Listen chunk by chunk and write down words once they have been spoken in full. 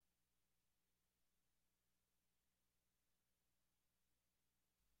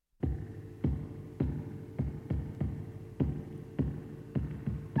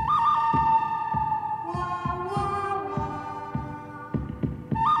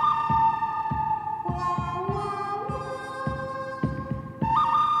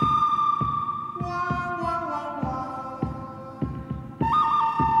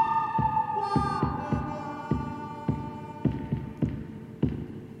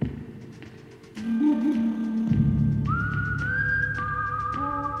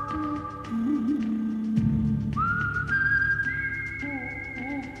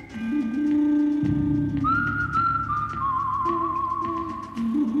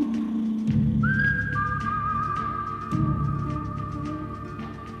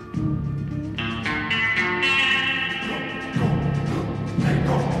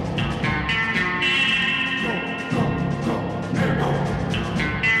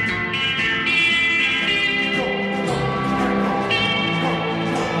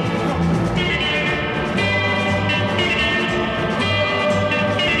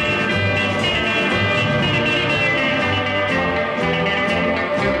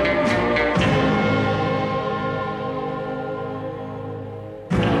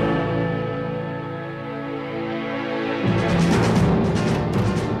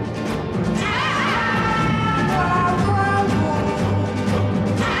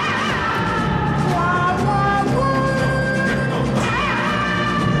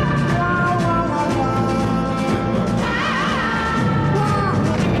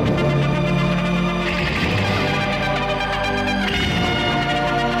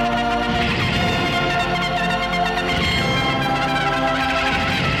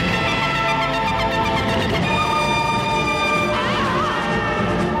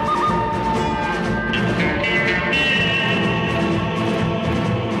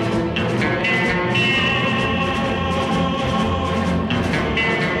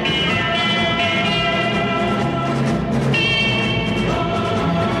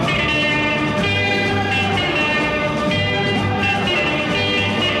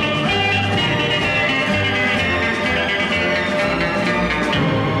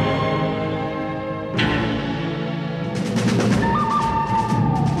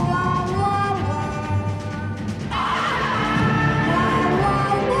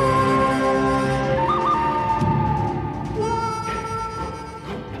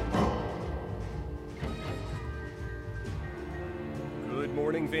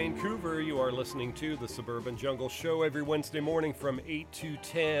Vancouver. You are listening to the Suburban Jungle Show every Wednesday morning from 8 to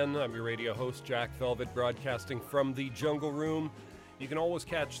 10. I'm your radio host, Jack Velvet, broadcasting from the Jungle Room. You can always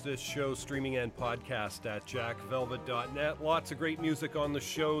catch this show streaming and podcast at jackvelvet.net. Lots of great music on the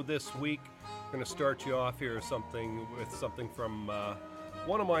show this week. I'm going to start you off here with something from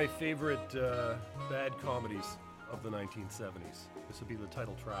one of my favorite bad comedies of the 1970s. This will be the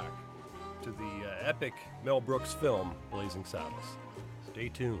title track to the epic Mel Brooks film, Blazing Saddles. Stay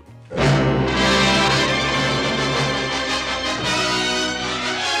tuned.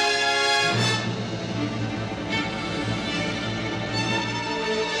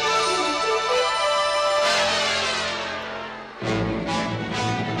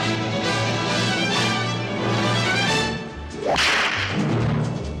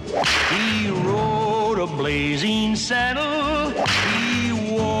 He rode a blazing saddle, he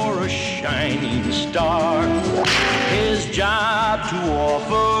wore a shining star. His job to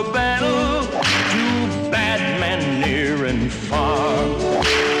offer battle to bad men near and far.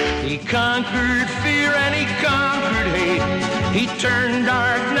 He conquered fear and he conquered hate. He turned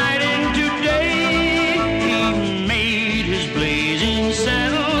dark night into day. He made his blazing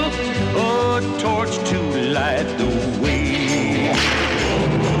saddle a torch to light the way.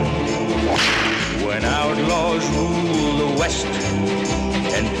 When outlaws ruled the West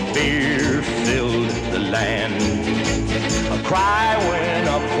and fear filled the land, a cry went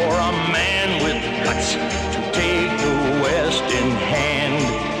up for a man with guts to take the West in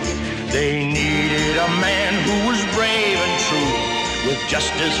hand. They needed a man who was brave and true, with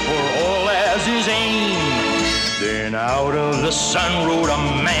justice for all as his aim. Then out of the sun rode a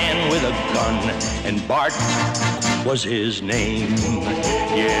man with a gun, and Bart was his name.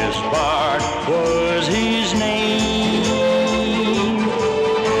 Yes, Bart was his name.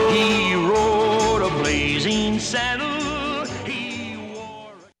 He rode a blazing saddle.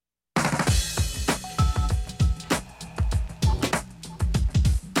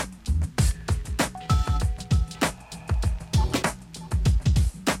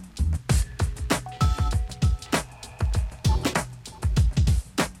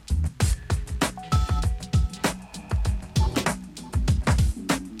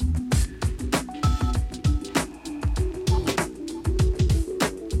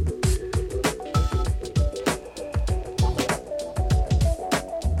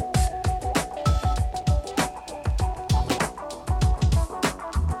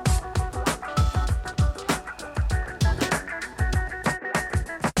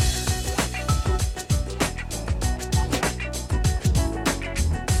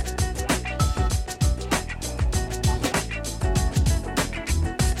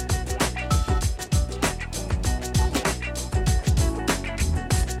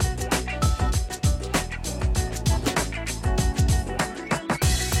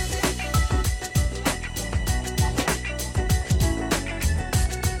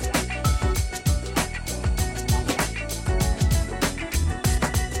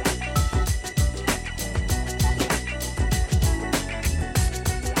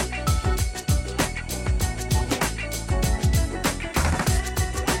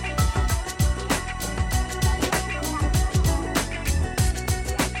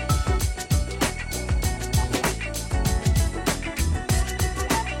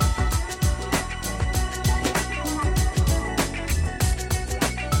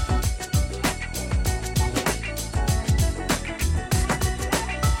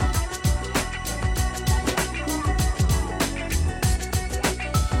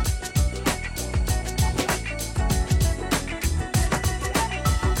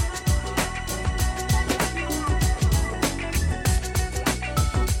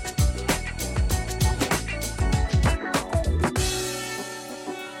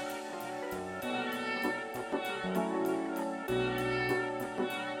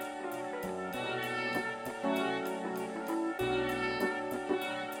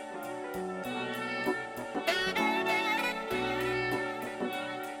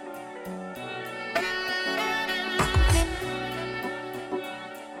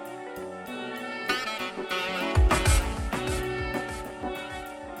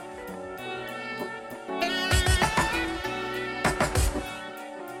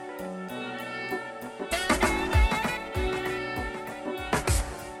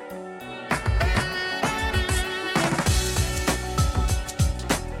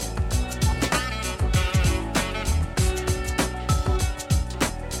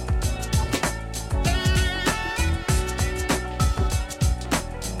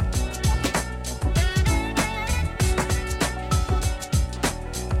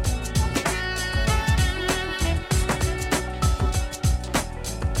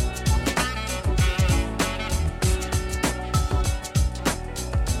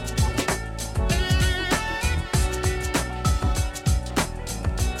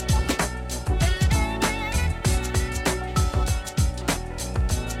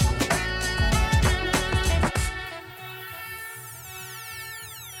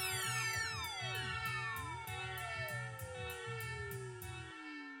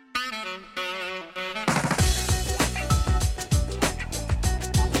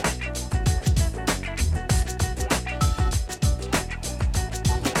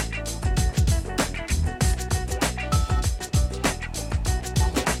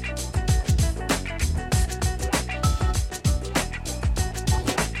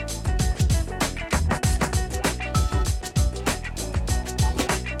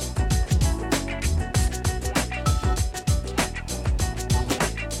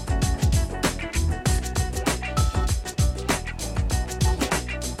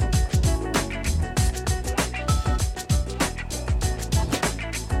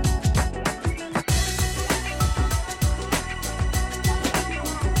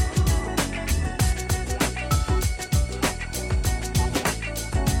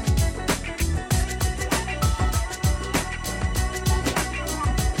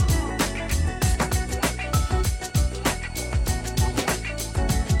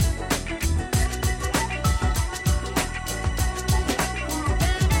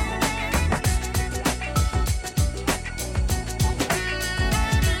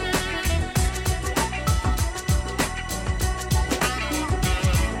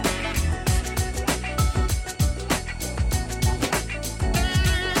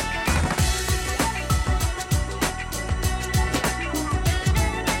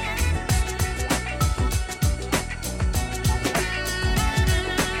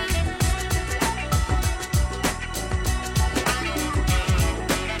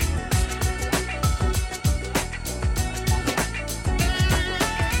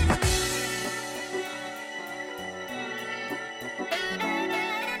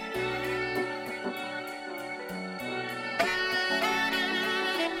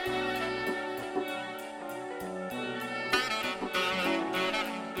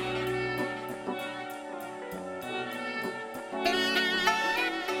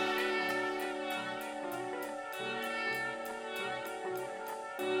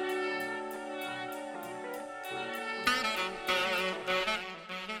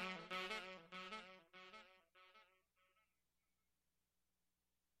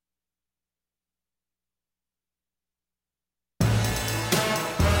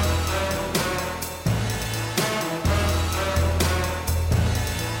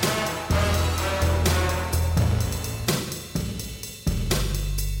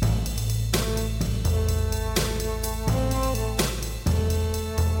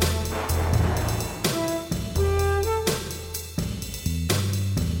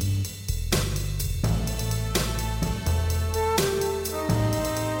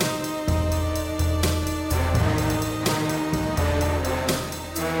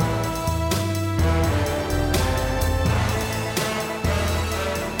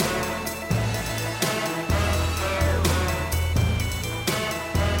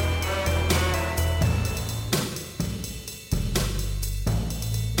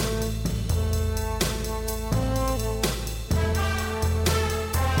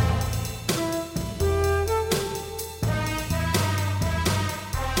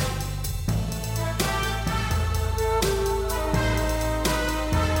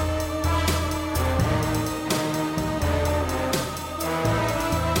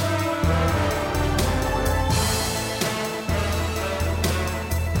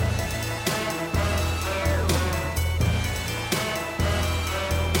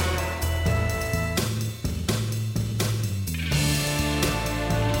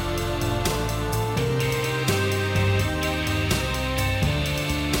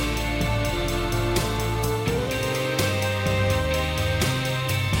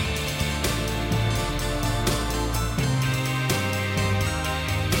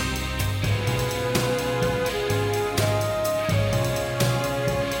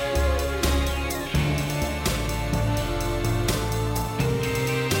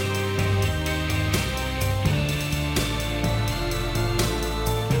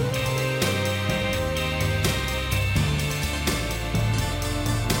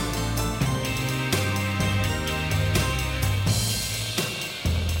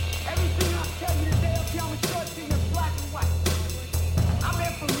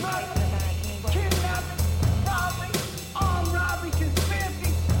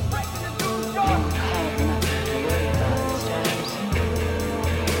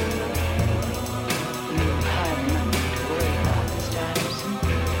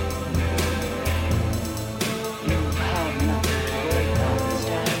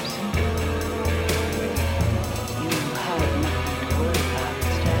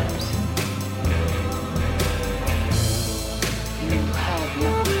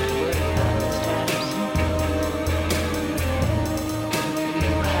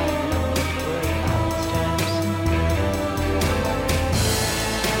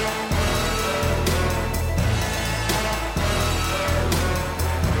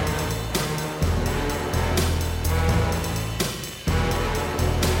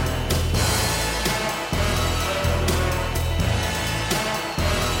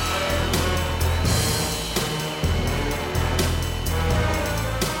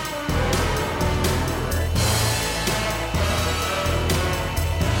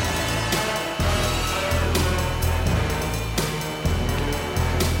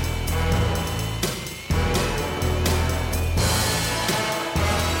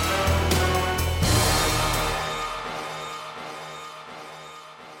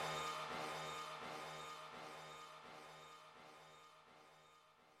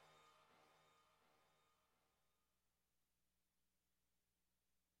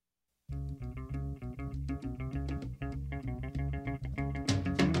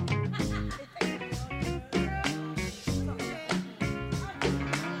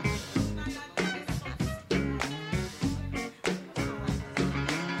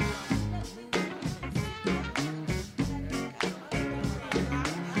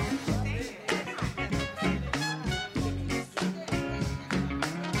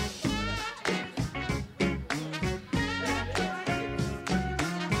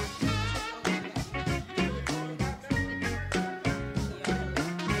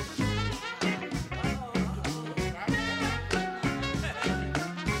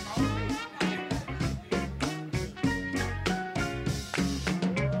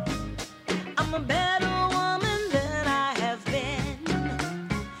 I'm a better woman than I have been,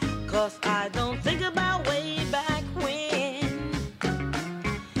 'cause I don't think about way back when.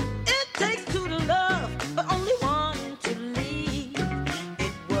 It takes two to love, but only one to leave.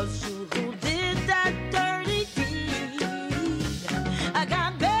 It was you who did that dirty deed. I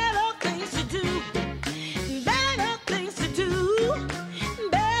got better things to do, better things to do,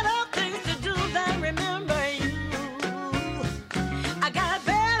 better things to do than remember you. I got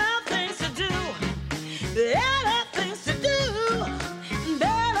better things to do, better things to do,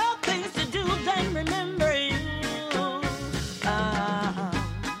 better things to do than remember you.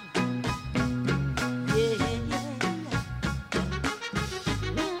 Yeah.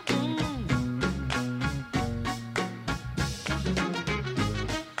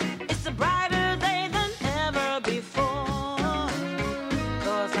 It's a brighter day than ever before,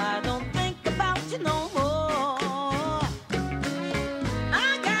 'cause I don't think about you no more.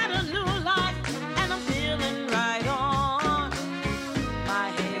 I got a new life and I'm feeling right on. My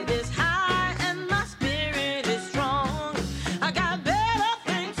head is high and my spirit is strong. I got better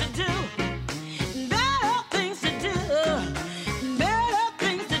things to do, better things to do, better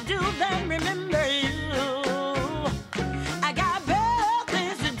things to do than remember you. I got better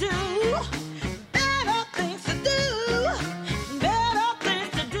things to do, better things to do, better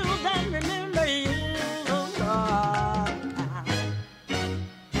things to do than remember you.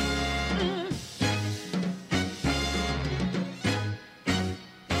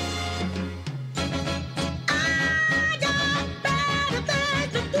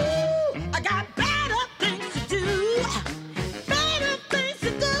 I got better things to do, better things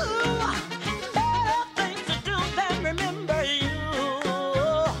to do, better things to do than remember you.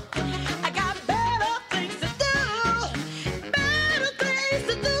 I got better things to do, better things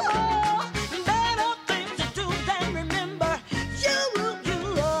to do, better things to do than remember you.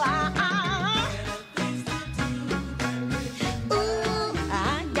 Ooh, I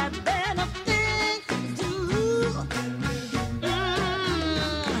got better things to do.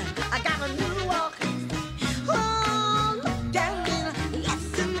 I got a new walk. Oh, look at me,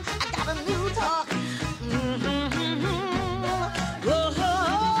 listen. I got a new talk.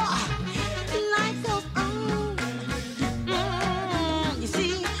 Life goes on. You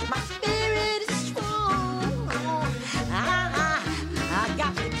see, my spirit is strong. I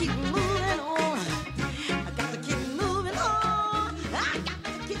got to keep moving on. I got to keep moving on. I got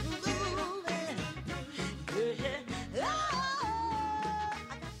to keep moving. Yeah. Oh,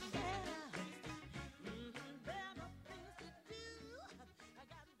 I got better things to do. I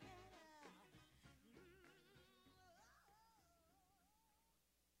got better.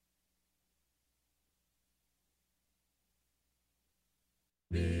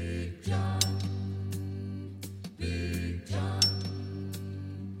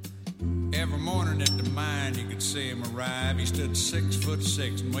 Every morning at the mine, you could see him arrive. He stood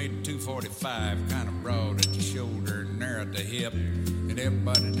 6'6" and weighed 245, kind of broad at the shoulder and narrow at the hip. And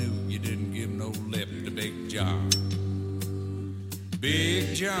everybody knew you didn't give no lip to Big John.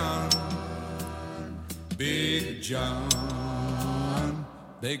 Big John, Big John,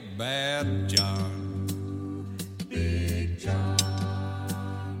 Big Bad John, Big John.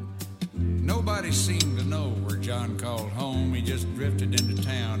 Nobody seemed to know where John called home. He just drifted into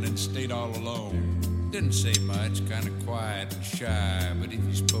town and stayed all alone. Didn't say much, kind of quiet and shy, but if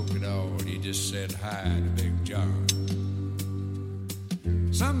he spoke at all, he just said hi to Big John.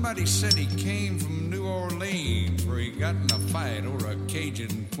 Somebody said he came from New Orleans, where he got in a fight over a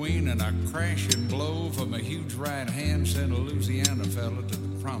Cajun queen, and a crashing blow from a huge right hand sent a Louisiana fella to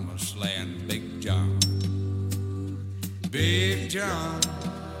the promised land. Big John, Big John,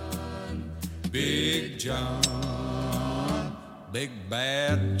 Big John, Big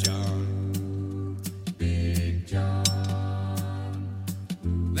Bad John, Big John.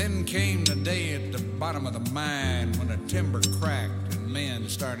 Then came the day at the bottom of the mine when the timber cracked and men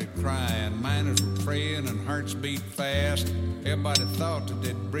started crying. Miners were praying and hearts beat fast. Everybody thought that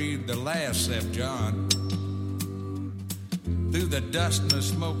they'd breathed their last except John. Through the dust and the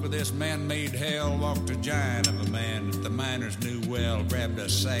smoke of this man-made hell walked a giant of a man that the miners knew well. Grabbed a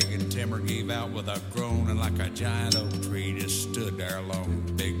sagging timber, gave out with a groan, and like a giant oak tree just stood there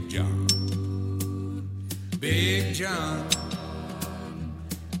alone. Big John, Big John,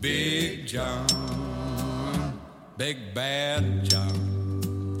 Big John, Big Bad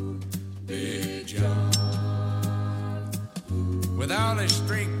John, Big John. With all his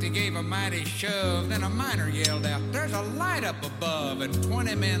strength, he gave a mighty shove. Then a miner yelled out, "There's a light up above!" And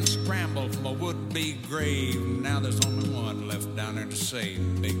 20 men scrambled from a would-be grave. Now there's only one left down there to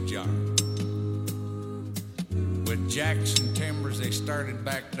save Big John. With Jackson Timbers, they started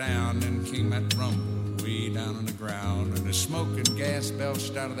back down, then came that rumble way down on the ground. And the smoke and gas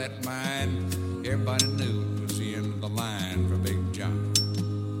belched out of that mine. Everybody knew it was the end of the line for Big John.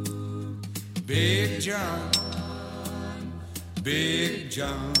 Big John, Big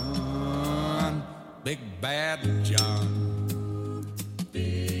John, Big Bad John,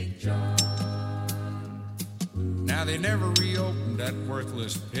 Big John. Now they never reopened that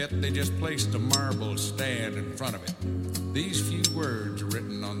worthless pit. They just placed a marble stand in front of it. These few words are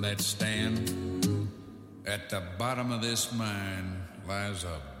written on that stand. At the bottom of this mine lies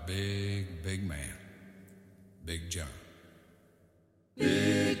a big, big man. Big John.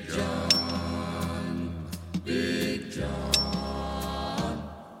 Big John. Big John.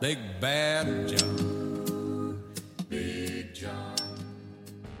 Big Bad John. Big John.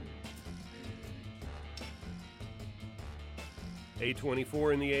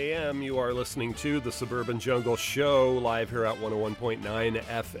 8:24 in the AM, you are listening to the Suburban Jungle Show, live here at 101.9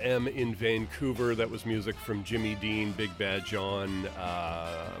 FM in Vancouver. That was music from Jimmy Dean, Big Bad John.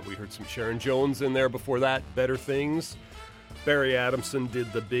 We heard some Sharon Jones in there before that, Better Things. Barry Adamson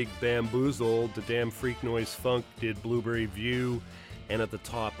did the Big Bamboozle. The Damn Freak Noise Funk did Blueberry View. And at the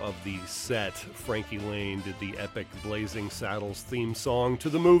top of the set, Frankie Lane did the epic Blazing Saddles theme song to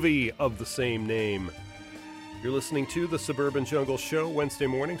the movie of the same name. You're listening to the Suburban Jungle Show, Wednesday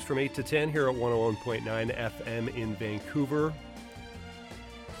mornings from 8 to 10 here at 101.9 FM in Vancouver.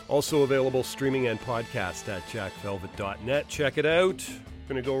 Also available streaming and podcast at jackvelvet.net. Check it out.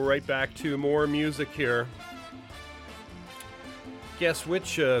 Going to go right back to more music here. Guess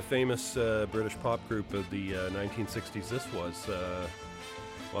which famous British pop group of the 1960s this was?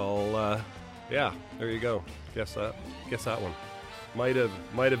 Yeah, there you go. Guess that one. Might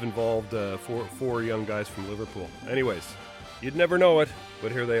have involved four young guys from Liverpool. Anyways, you'd never know it,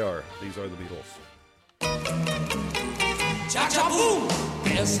 but here they are. These are the Beatles. Cha-cha boom!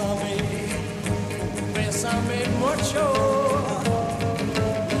 Bésame mucho.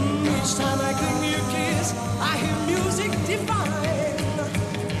 Each time I give you a kiss, I hear music divine.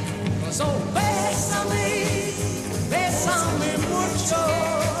 So bésame mucho.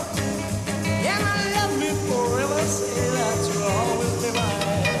 And I love me forever, say that you'll always be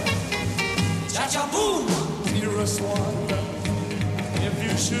mine. Cha-cha boom, dearest one, if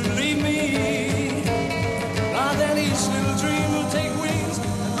you should leave me, then each little dream will take wings,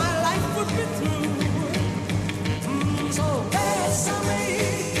 and my life would be through. So bésame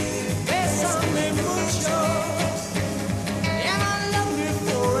mucho, and I love you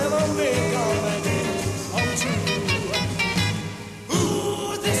forever, make all my dreams come true.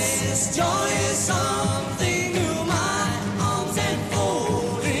 Ooh, this is joy is something new, my arms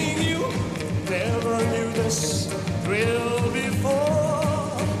enfolding you. Never knew this thrill before.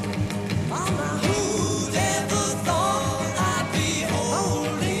 Oh, now who'd ever thought I'd be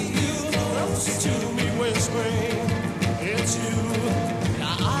holding you close to me, whispering, it's you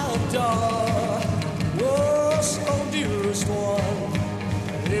that I adore. Oh, so dearest one,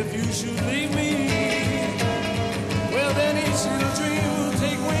 if you should leave me, well then each little dream will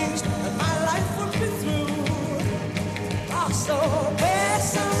take wings and my life would be through. Oh, so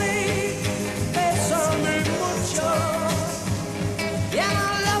bésame mucho, yeah,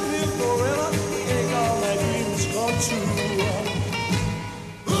 I love you forever, make all my dreams come true.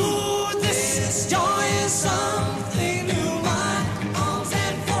 Ooh, this is joy is something new, my arms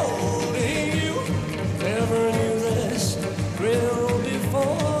enfolding you. Never knew this thrill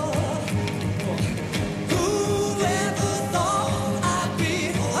before. Whoever thought I'd be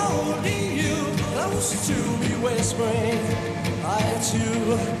holding you close to me, whispering, it's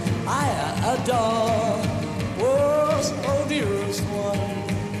you I adore. Oh, so dearest one,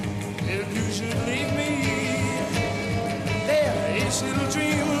 if you should leave me, there each little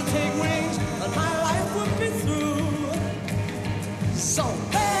dream will take wings and my life will be through. So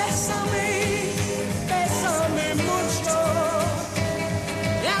bésame mucho,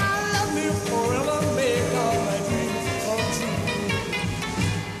 yeah, I love you forever, make all my dreams come true.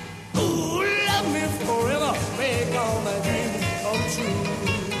 Ooh, love me forever, make all my dreams come true.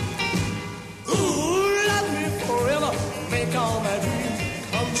 Ooh, love me forever, make all my dreams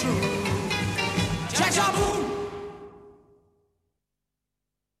come true. Cha-cha boom!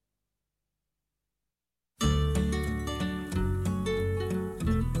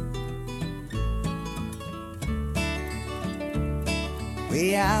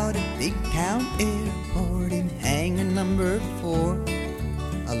 Way out at Big Town Airport in hangar number 4,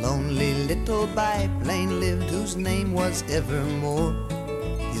 a lonely little biplane lived whose name was Evermore.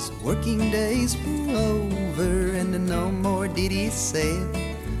 His working days were over and no more did he sail.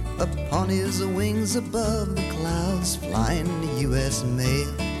 Upon his wings above the clouds clouds flying the U.S.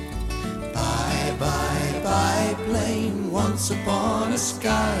 mail. Bye, bye, bye, plane, once upon a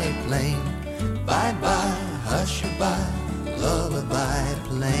sky plane. Bye, bye, hush-a-bye, lullaby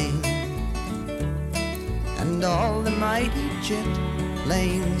plane. And all the mighty jet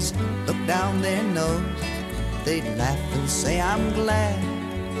planes look down their nose. They'd laugh and say, I'm glad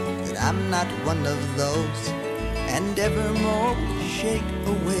that I'm not one of those. And evermore shake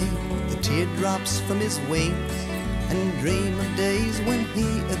away the teardrops from his wings and dream of days when he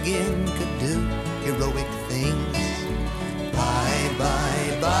again could do heroic things. Bye,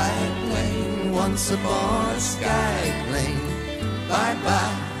 bye, bye, plane, once upon a sky plane. Bye,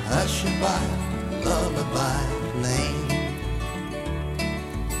 bye, hush-a-bye, lullaby plane.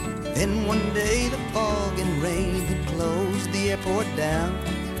 Then one day the fog and rain had closed the airport down,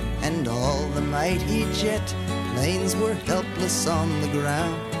 and all the mighty jet planes were helpless on the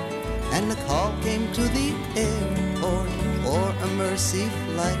ground. And the call came to the airport for a mercy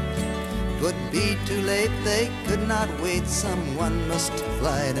flight. 'Twould be too late, they could not wait, someone must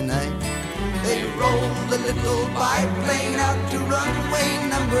fly tonight. They rolled the little biplane out to runway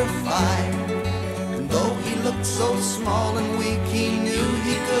number 5. And though he looked so small and weak, he knew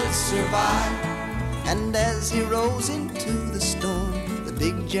he could survive. And as he rose into the storm, the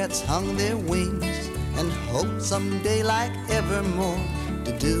big jets hung their wings and hoped someday like evermore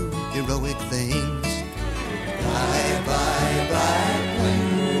to do heroic things. Bye, bye, bye,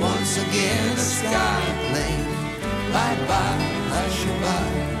 plane, once again a sky plane. Bye, bye,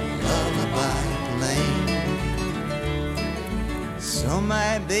 hush-a-bye, lullaby plane. So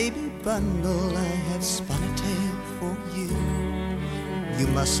my baby bundle, I have spun a tale for you. You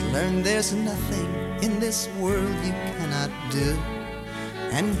must learn there's nothing in this world you cannot do.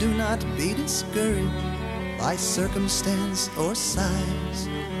 And do not be discouraged by circumstance or size.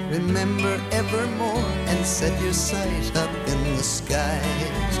 Remember evermore and set your sight up in the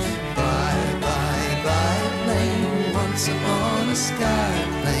skies. Bye, bye, bye, plane, once upon a sky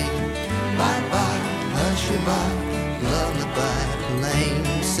plane. Bye, bye, hush-a-bye, lullaby plane.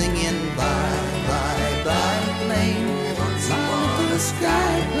 Singing bye, bye, bye, plane, once upon a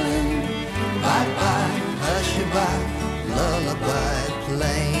sky plane. Bye, bye, hush-a-bye, lullaby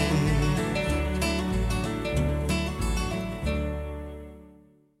plane.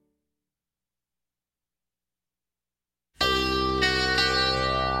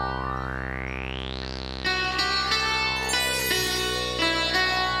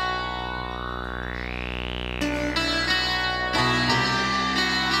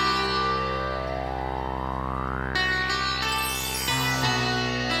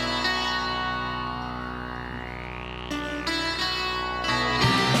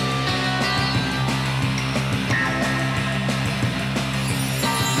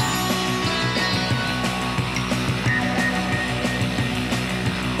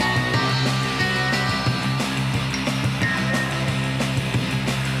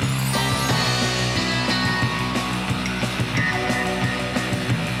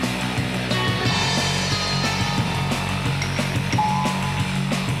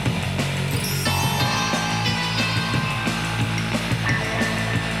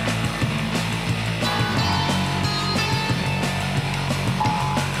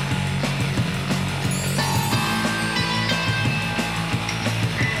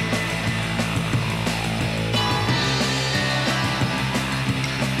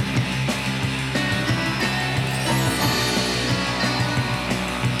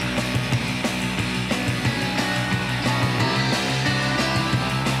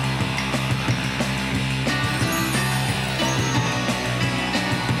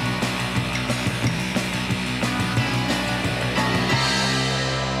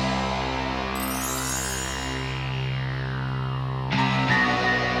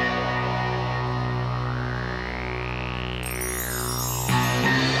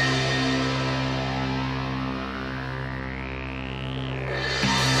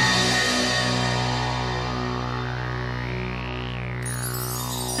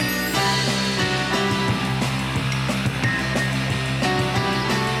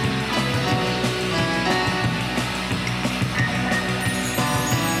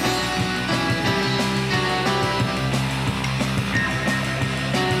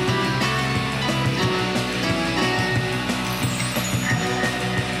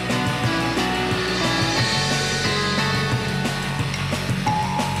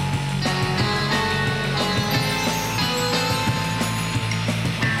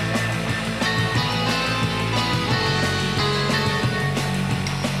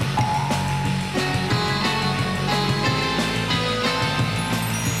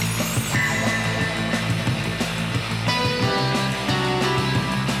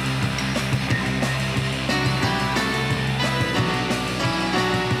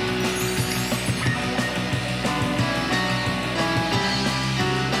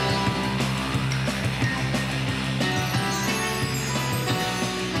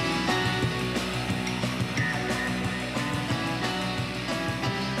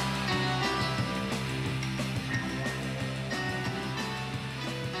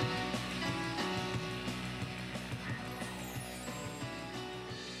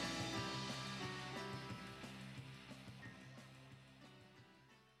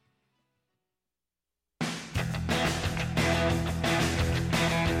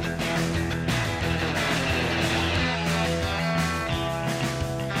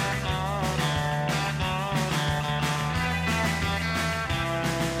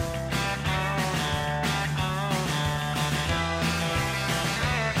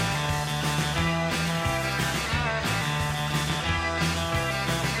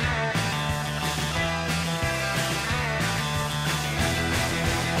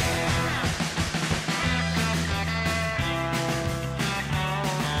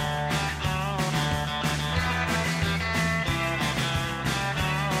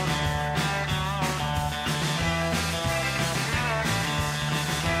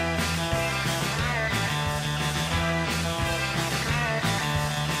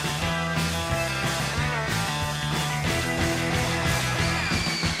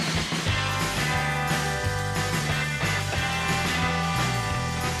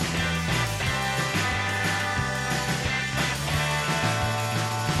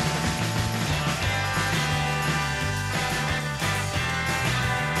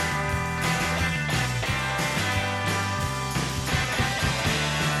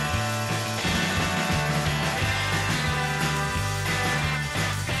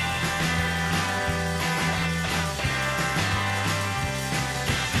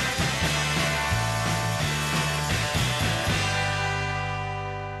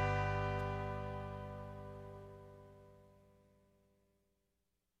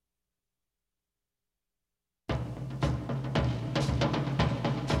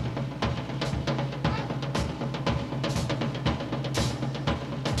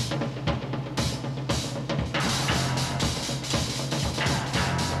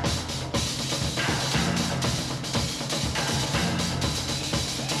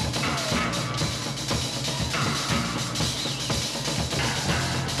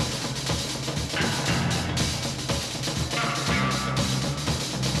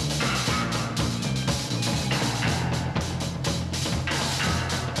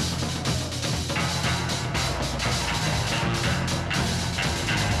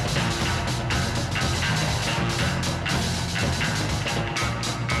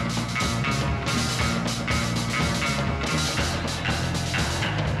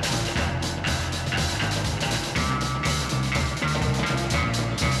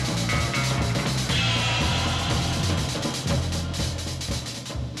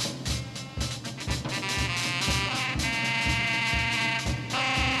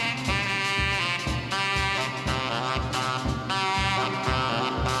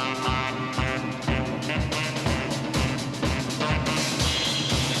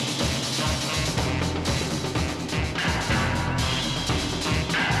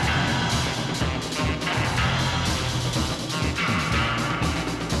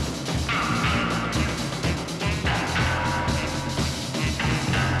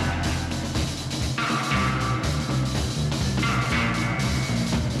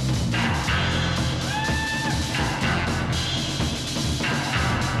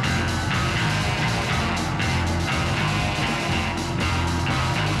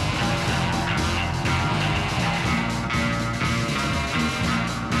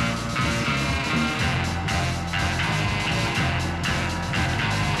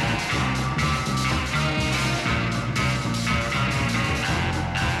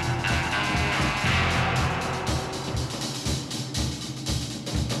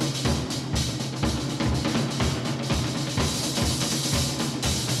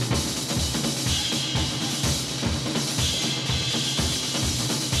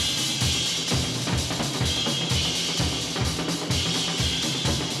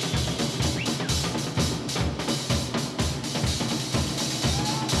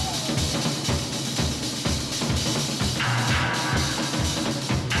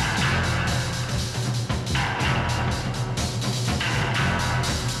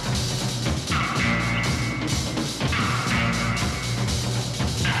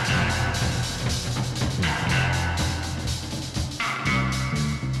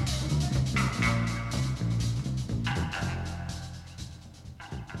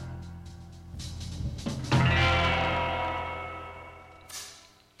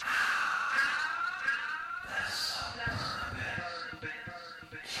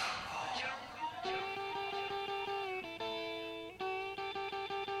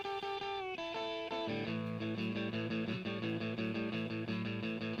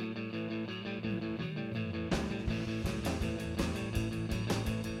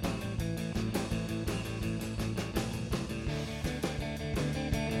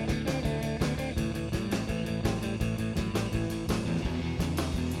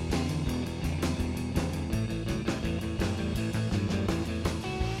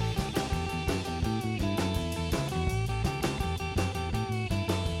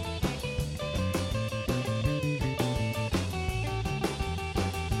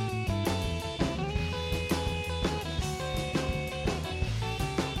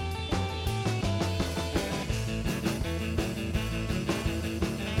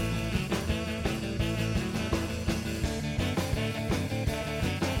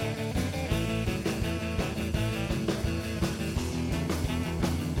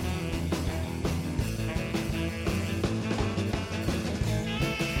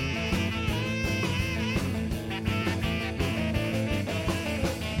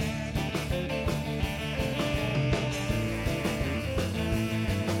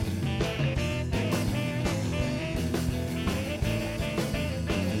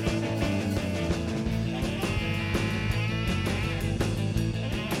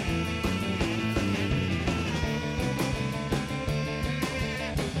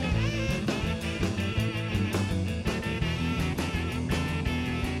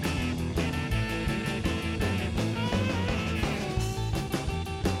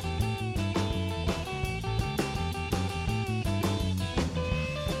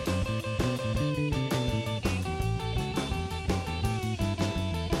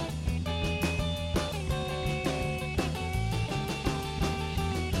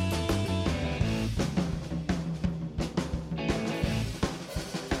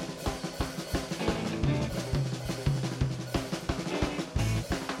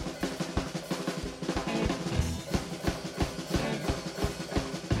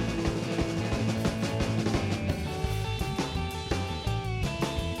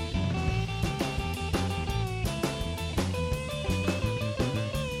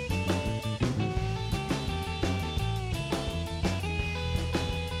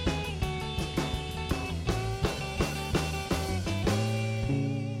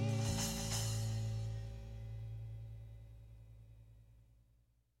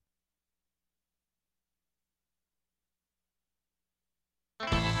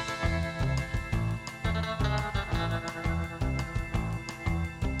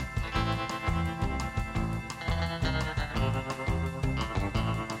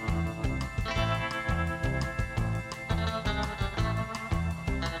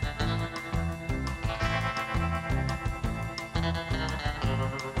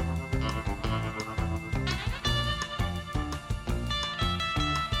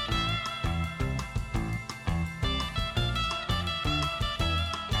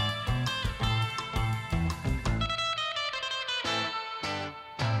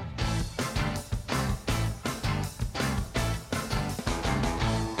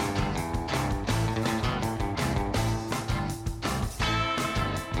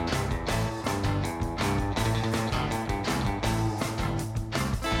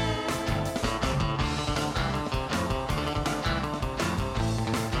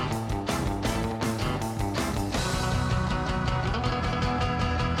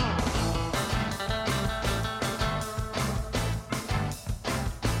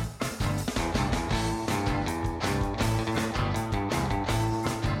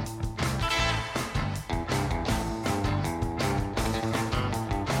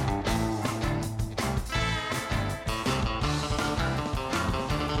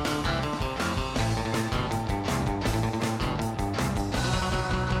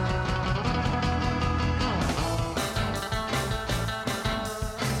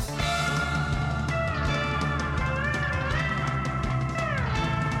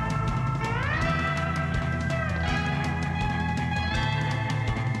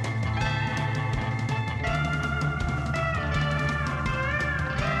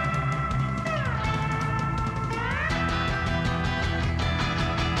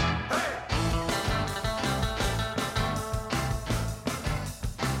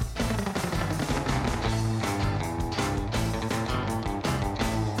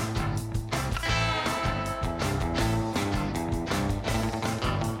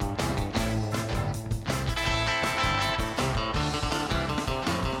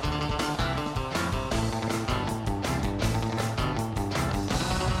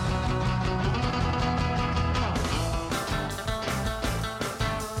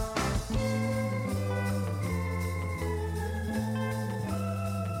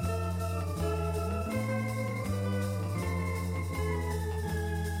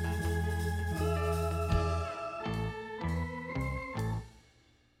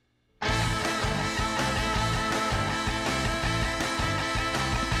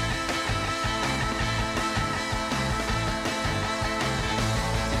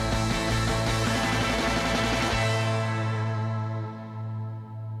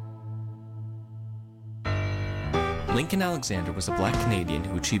 Lincoln Alexander was a black Canadian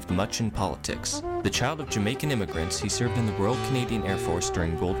who achieved much in politics. The child of Jamaican immigrants, he served in the Royal Canadian Air Force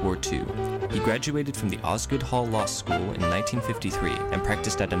during World War II. He graduated from the Osgoode Hall Law School in 1953 and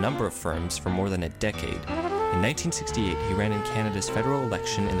practiced at a number of firms for more than a decade. In 1968, he ran in Canada's federal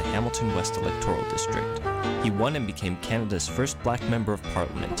election in the Hamilton West electoral district. He won and became Canada's first black member of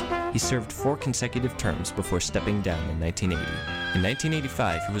parliament. He served 4 consecutive terms before stepping down in 1980. In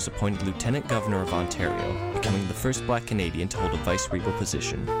 1985, he was appointed Lieutenant Governor of Ontario, becoming the first black Canadian to hold a vice-regal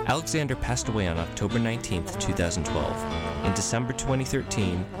position. Alexander passed away on October 19, 2012. In December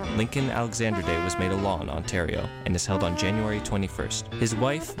 2013, Lincoln Alexander Day was made a law in Ontario and is held on January 21st. His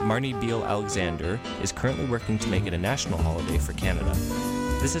wife, Marnie Beale Alexander, is currently working to make it a national holiday for Canada.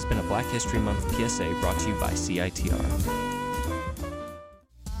 This has been a Black History Month PSA brought to you by CITR.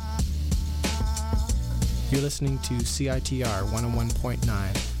 You're listening to CITR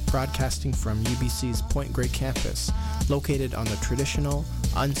 101.9, broadcasting from UBC's Point Grey campus, located on the traditional,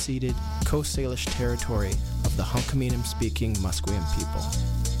 unceded Coast Salish territory of the Hunkaminam-speaking Musqueam people.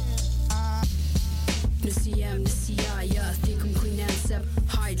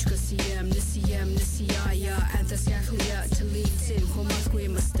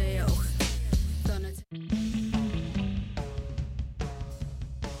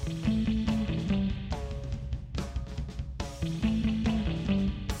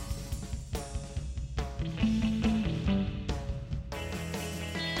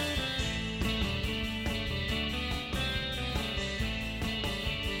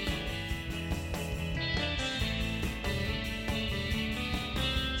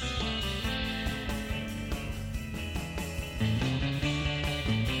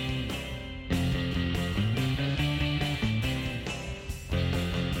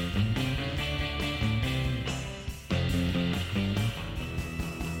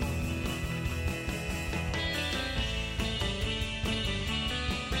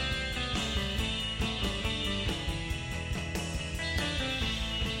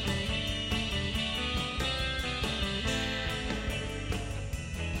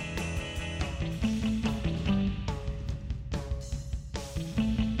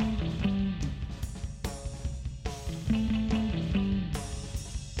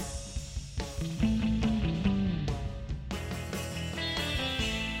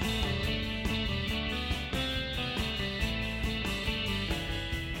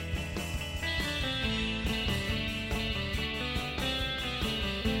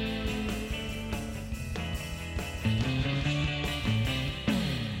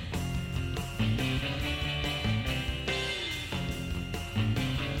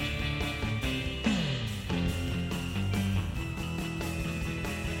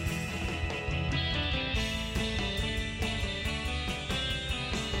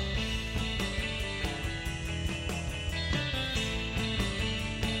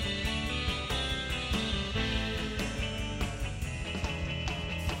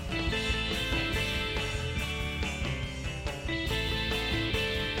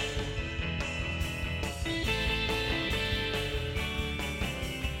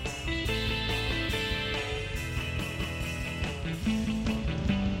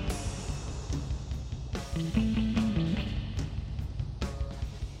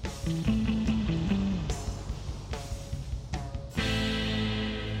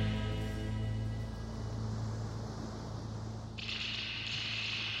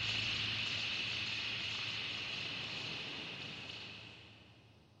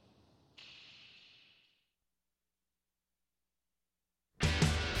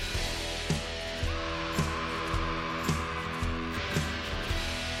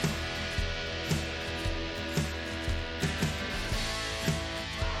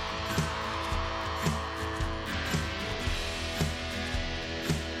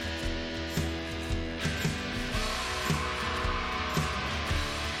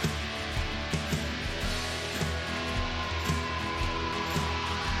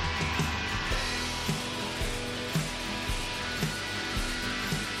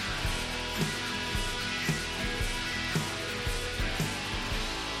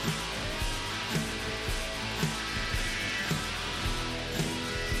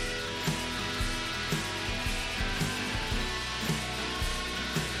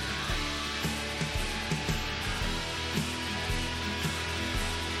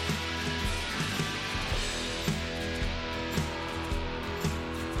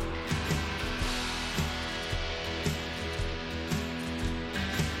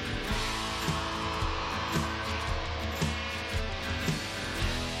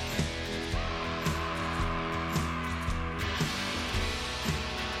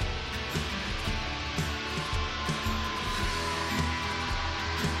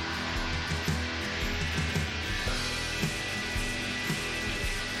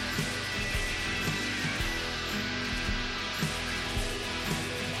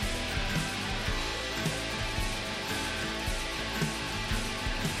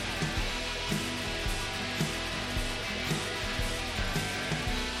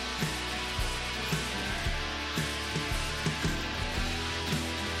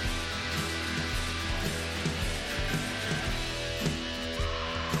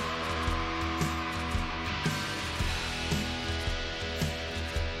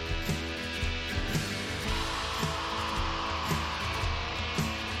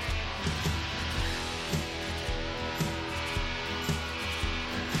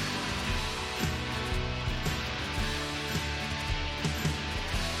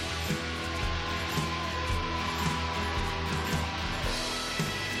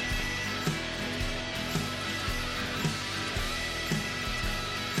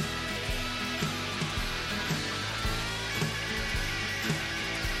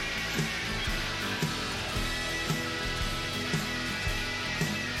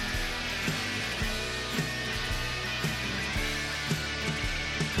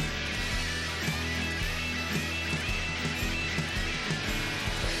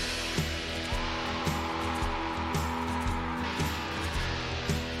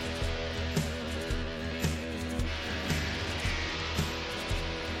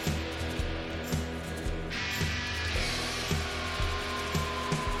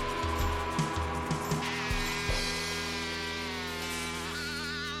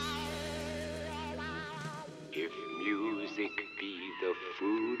 the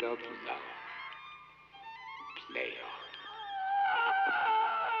food of love. Play on.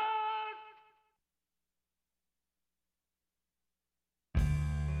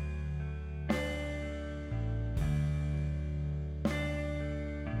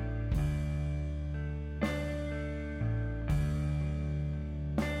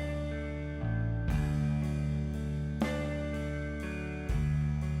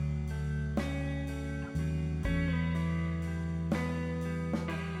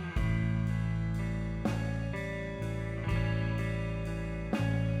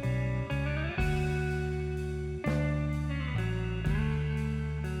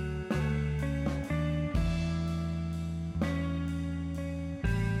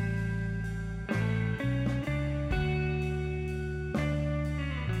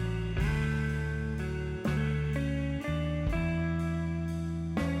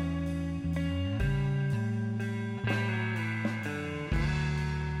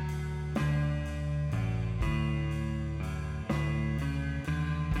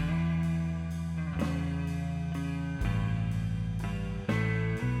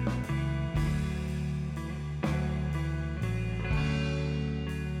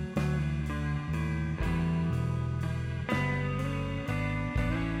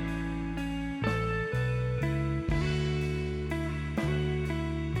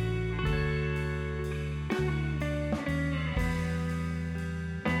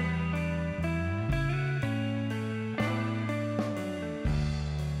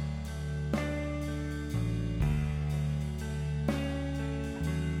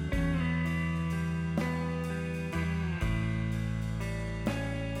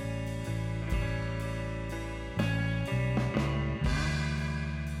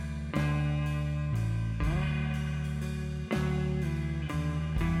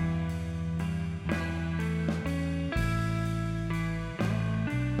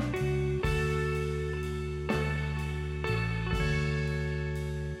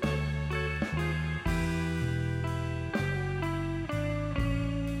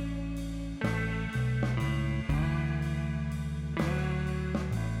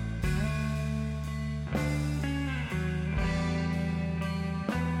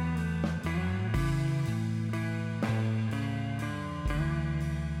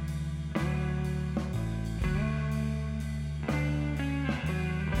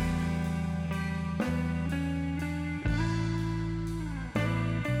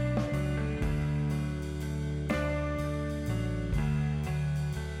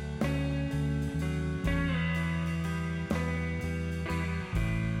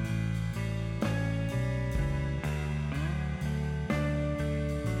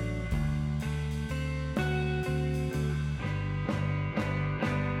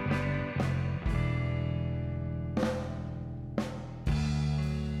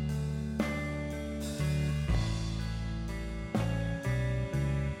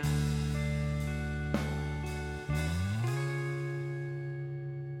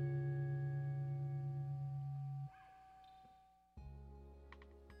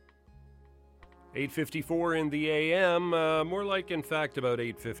 .854 in the AM, more like, in fact, about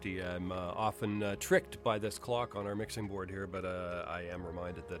 8:50. I'm often tricked by this clock on our mixing board here, but I am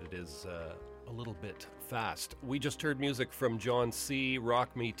reminded that it is a little bit fast. We just heard music from John C.,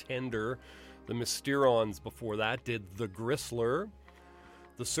 Rock Me Tender. The Mysterons before that did The Gristler.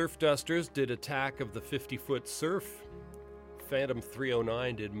 The Surf Dusters did Attack of the 50-Foot Surf. Phantom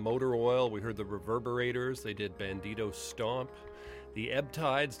 309 did Motor Oil. We heard the Reverberators. They did Bandito Stomp. The Ebb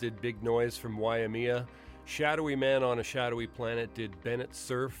Tides did Big Noise from Waimea. Shadowy Man on a Shadowy Planet did Bennett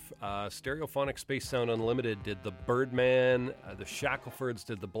Surf. Stereophonic Space Sound Unlimited did the Birdman. The Shacklefords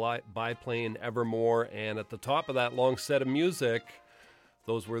did the Biplane Evermore. And at the top of that long set of music,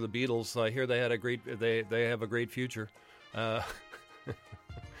 those were the Beatles. I hear they had a great. They have a great future. They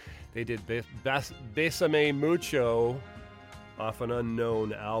did Bésame Mucho off an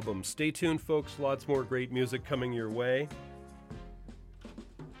unknown album. Stay tuned, folks. Lots more great music coming your way.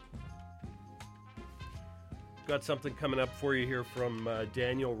 Got something coming up for you here from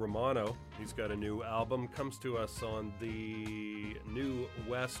Daniel Romano. He's got a new album. Comes to us on the New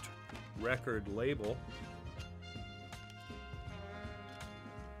West record label.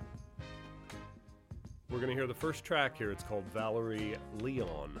 We're going to hear the first track here. It's called Valerie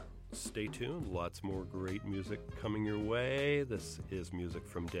Leon. Stay tuned. Lots more great music coming your way. This is music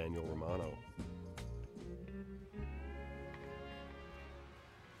from Daniel Romano.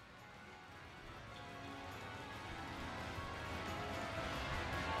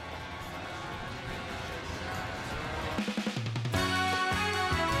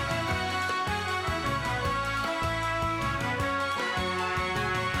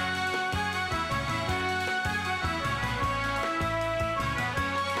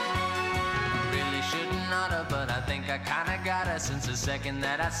 since the second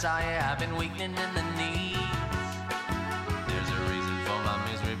that I saw you, I've been weakening in the knees. There's a reason for my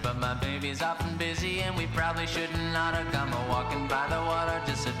misery, but my baby's often busy, and we probably shouldn't oughta come a-walking by the water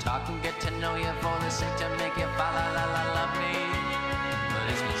just to talk and get to know you for the sake to make you fall la la la love me. But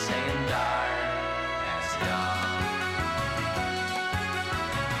it's been saying dark as dawn.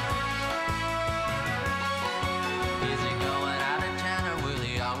 Is he going out of town, or will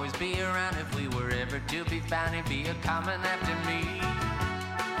he always be around? If we were ever to be found, he'd be a coming after me.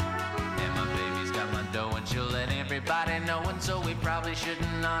 And my baby's got my dough, and she'll let everybody know. And so we probably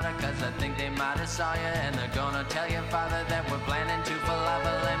shouldn't oughta, cause I think they might have saw you, and they're gonna tell your father that we're planning to fall out.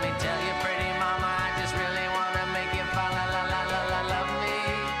 But let me tell you, pretty mama, I just really wanna make you fall la la la la la love me.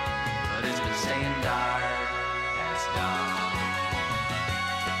 But it's been saying dark as dawn.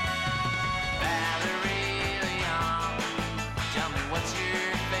 Valerie Leon, tell me what's your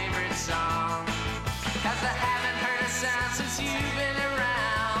favorite song? Cause I haven't heard a sound since you've been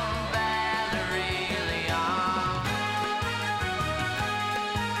around, Valerie Leon.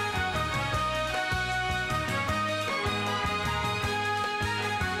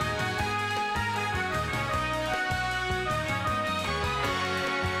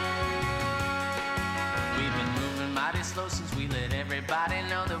 We've been moving mighty slow since we let everybody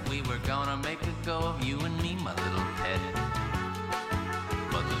know that we were gonna make a go of you and me, my little pet.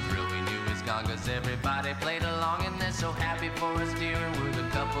 But the thrill we knew is gone, cause everybody played along, and they're so happy for us, dear, and we're the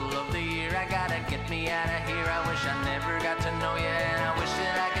couple of the year. I gotta get me out of here, I wish I never got to know you, and I wish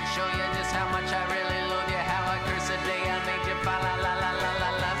that I could show you just how much I really love you, how I curse the day I made you fall la la la la la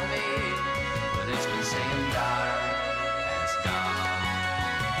love me. But it's been saying dark as dawn.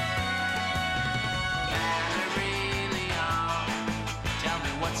 Valerie Leon, tell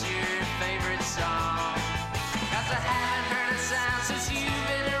me what's your favorite song? Cause I haven't heard a sound since you've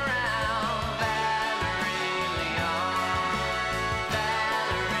been around, Valerie Leon.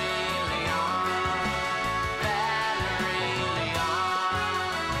 Valerie Leon. Valerie Leon.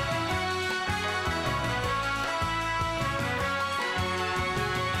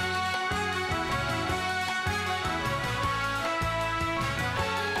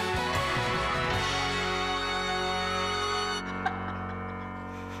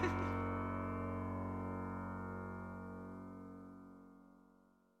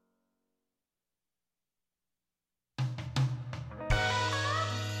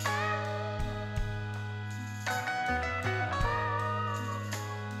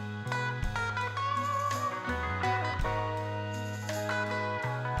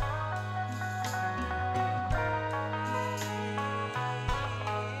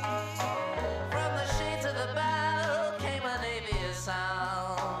 From the shades of the battle came a navy of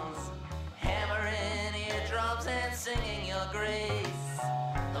sounds, hammering eardrums and singing your grace.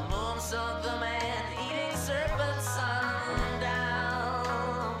 The moon sunk the man, eating serpent sundown,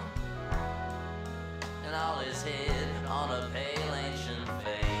 and all is hid on a pale ancient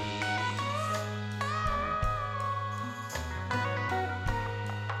face.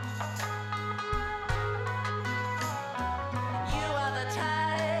 You are the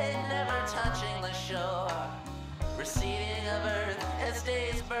tide, never touching the shore, receding of earth as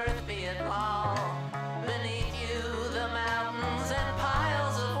day's birth be it long. Beneath you the mountains and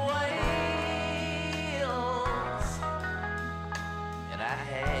piles of whales, and I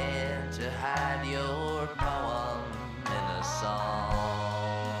had to hide your poem in a song.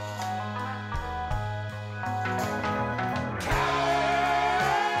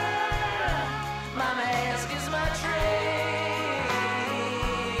 My mask is my trade.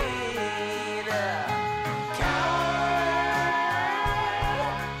 Coward,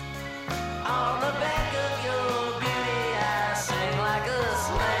 on the back of your beauty, I sing like a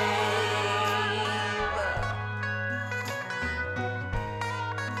slave.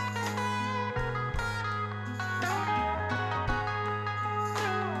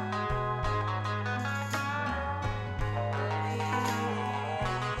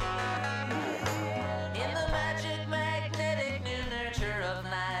 In the magic, magnetic new nurture of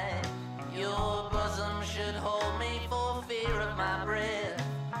night, your bosom should hold me for fear of my breath,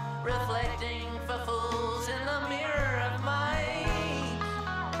 reflecting for fools in the mirror of might.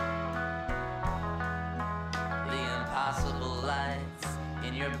 The impossible lights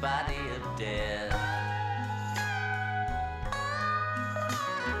in your body of death.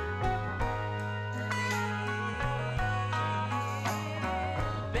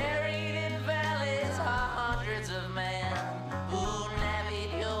 Buried in valleys are hundreds of men who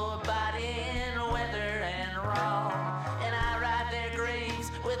navigate your body in weather and wrong, and I ride their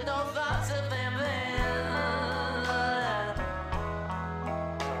graves with no thoughts of them then.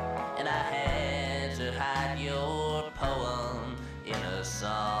 And I had to hide your poem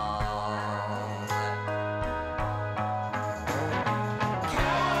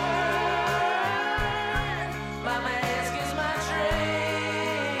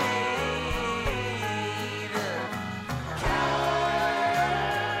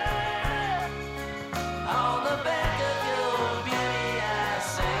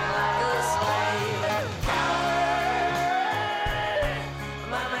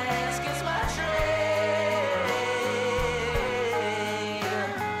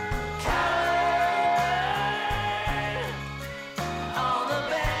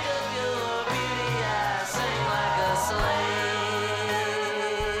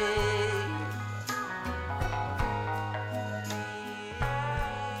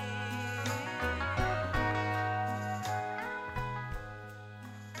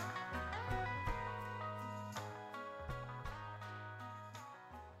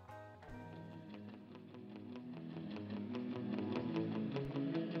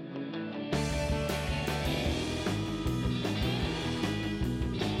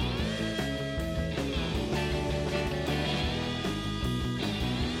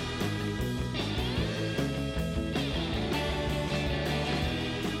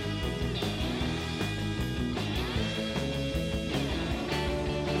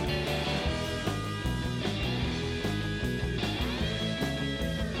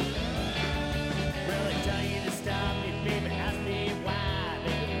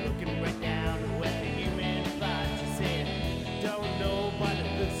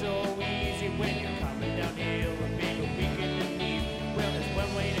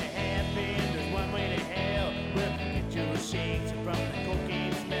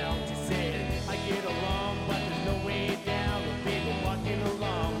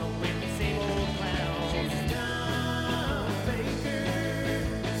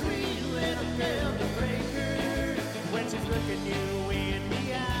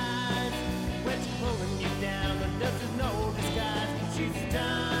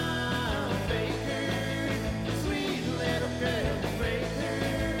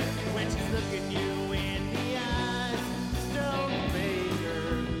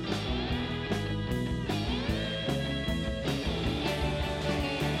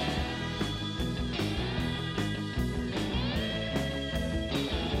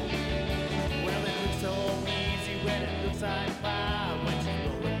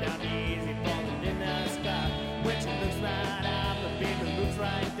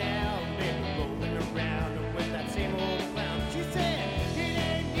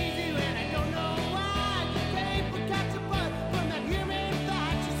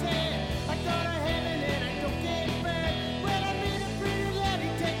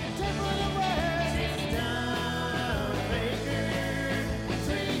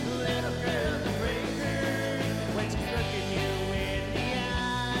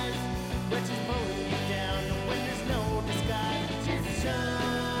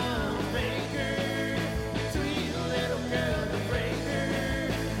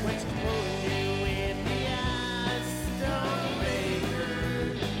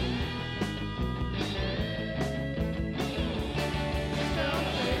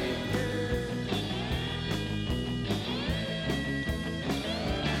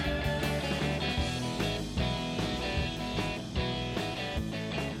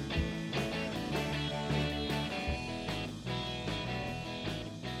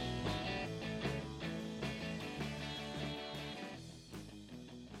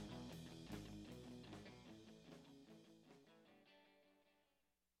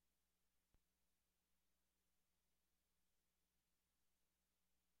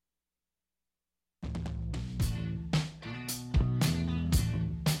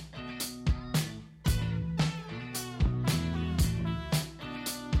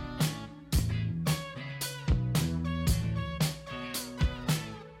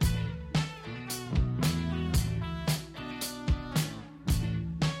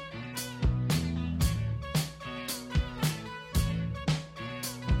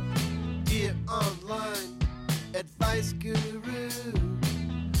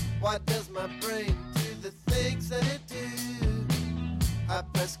Why does my brain do the things that it do? I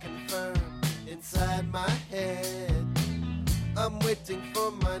press confirm inside my head. I'm waiting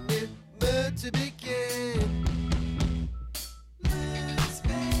for my new mood to begin. Lose,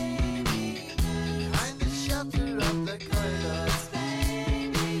 baby, behind the shelter of the corridor.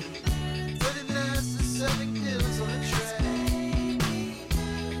 Pretty nurses serving pills on a tray.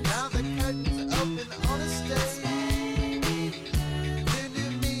 Now the curtains are open on a stage. The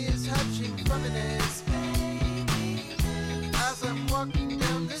new me is hatching from an egg. As I'm walking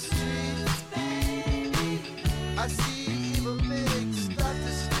down the street, I see evil pigs start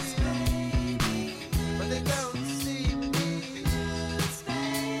to steal, but they don't see me.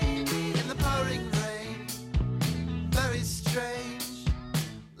 In the pouring rain, very strange,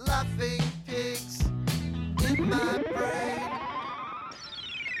 laughing pigs in my brain.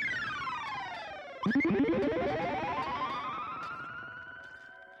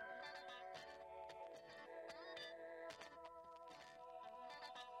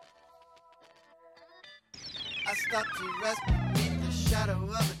 I stop to rest beneath the shadow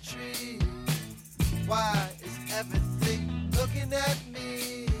of a tree. Why is everything looking at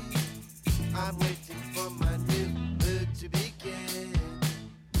me? I'm waiting for my new mood to begin,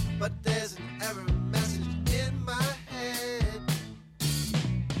 but there's an error message in my head.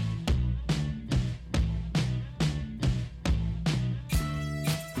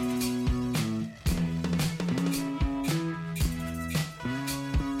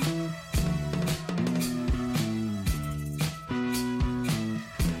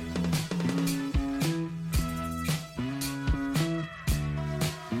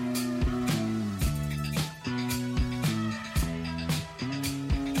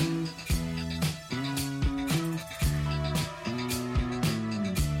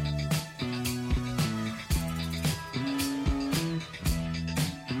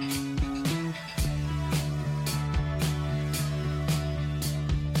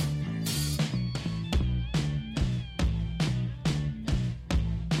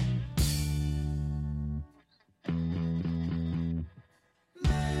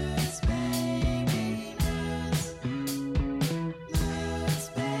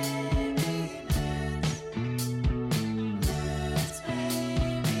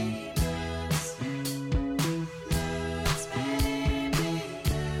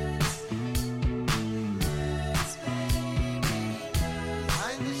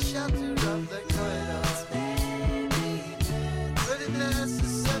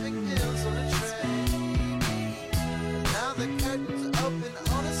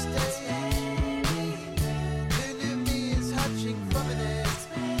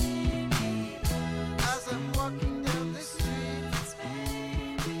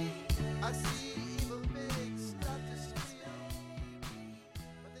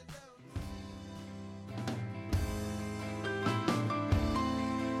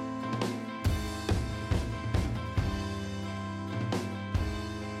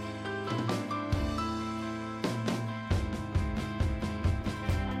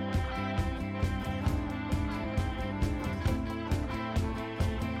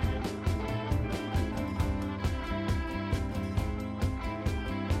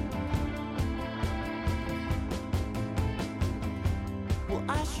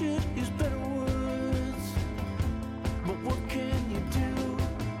 I should use better words, but what can you do?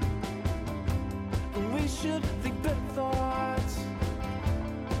 We should think better thoughts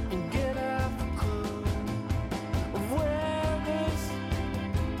and get out the clue of where this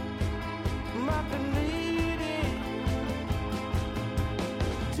might be leading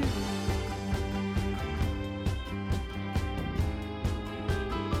to.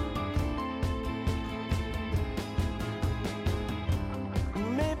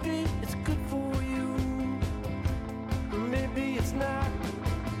 Maybe it's good for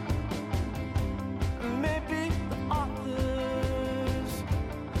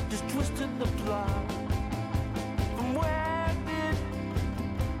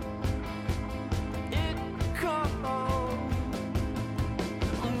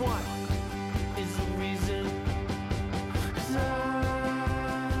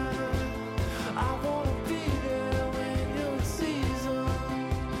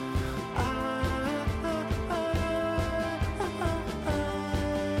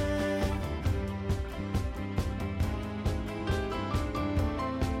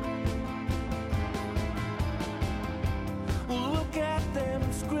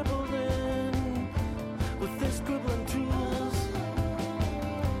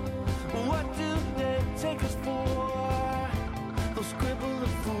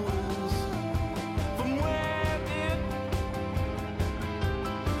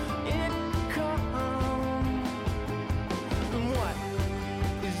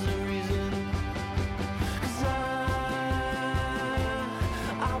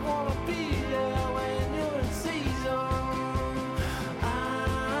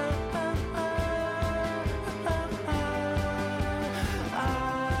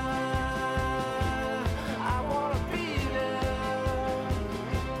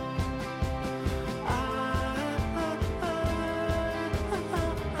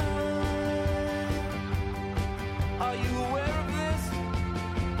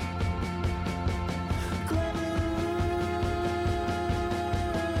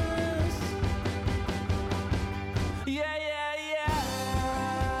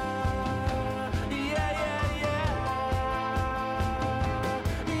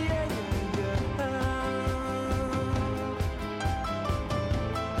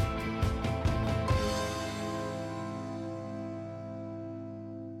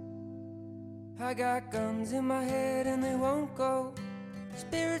I got guns in my head and they won't go.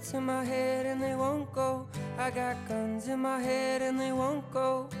 Spirits in my head and they won't go. I got guns in my head and they won't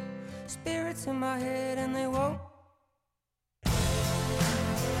go. Spirits in my head and they won't.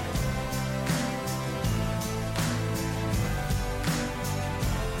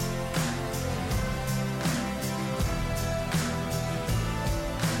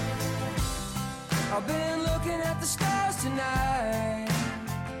 I've been looking at the stars tonight,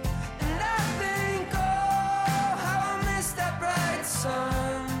 and I think, oh, how I miss that bright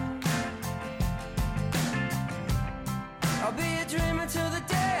sun. I'll be a dreamer till the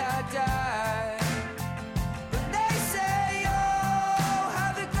day I die. But they say, oh,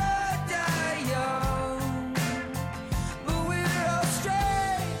 how the good die young. But we're all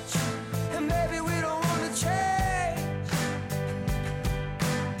strange, and maybe we don't want to change.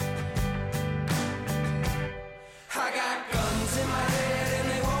 I got guns in my head and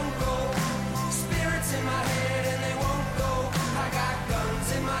they won't go. Spirits in my head and they won't go. I got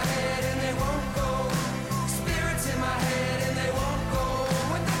guns in my head and they won't go. Spirits in my head and they won't go.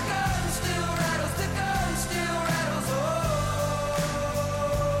 When the gun still rattles, the gun still rattles. Oh,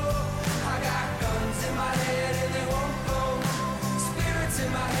 I got guns in my head and they won't go. Spirits in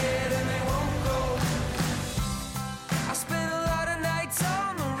my head and they won't go. I spent a lot of nights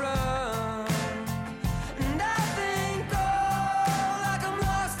on the run, and I think, oh, like I'm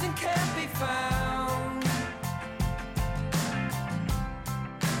lost and can't be found.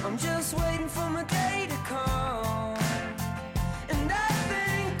 I'm just waiting for my day to come, and I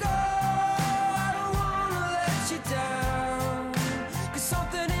think, oh, I don't wanna let you down. 'Cause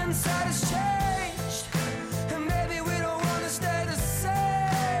something inside has changed, and maybe we don't wanna stay the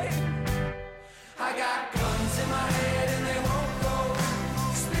same. I got guns in my head and they won't go.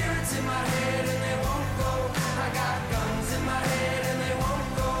 Spirits in my head and they won't go. I got guns in my head and they won't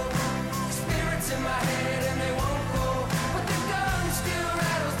go. Spirits in my head and they won't go. But the gun still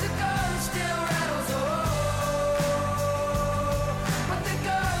rattles, the gun still rattles. Oh, but the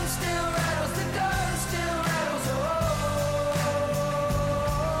gun still rattles, the gun still rattles. Oh,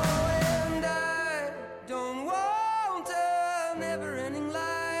 and I don't want a never-ending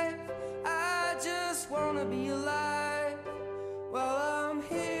life. I just wanna be alive while I'm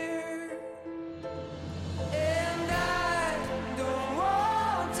here. And I don't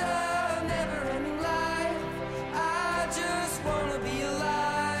want a never-ending life. I just wanna be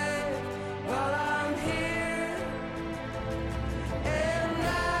alive while I'm here. And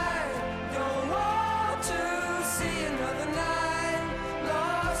I don't want to see another night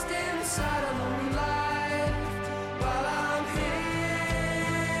lost inside a lonely life while I'm here.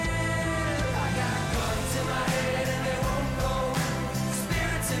 I got guns in my head and they won't go.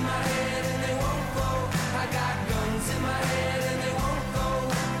 Spirits in my head and they won't go. I got guns in my head and they won't go.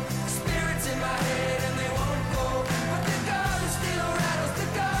 Spirits in my head and they won't go. But the gun still rattles, the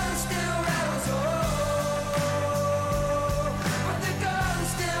gun still rattles. Oh, but the gun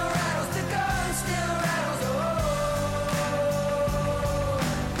still rattles, the gun still rattles. Oh.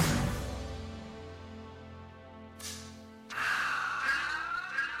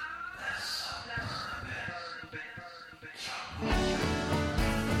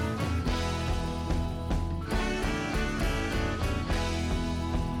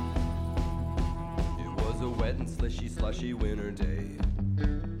 It was a wet and slushy winter day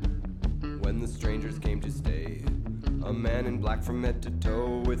when the strangers came to stay. A man in black from head to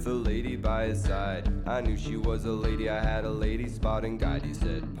toe with a lady by his side. I knew she was a lady, I had a lady spotting guide. He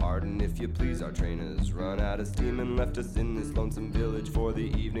said, "Pardon if you please, our train has run out of steam and left us in this lonesome village for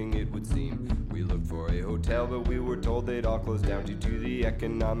the evening, it would seem." We looked for a hotel, but we were told they'd all closed down due to the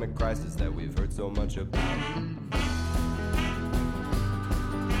economic crisis that we've heard so much about.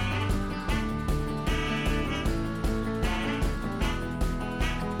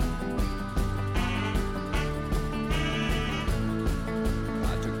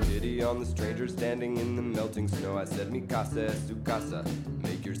 On the stranger standing in the melting snow, I said, "Mi casa es su casa,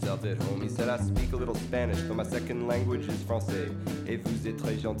 make yourself at home." He said, "I speak a little Spanish, but my second language is Francais. Et vous êtes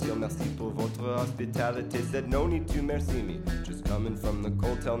très gentil, merci pour votre hospitality." Said, "No need to merci me, just coming from the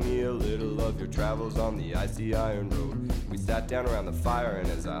cold. Tell me a little of your travels on the icy iron road." We sat down around the fire, and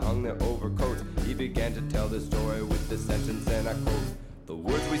as I hung the overcoats, he began to tell the story with the sentence, and I quote, "The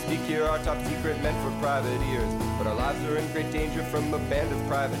words we speak here are top secret, meant for private ears. But our lives are in great danger from a band of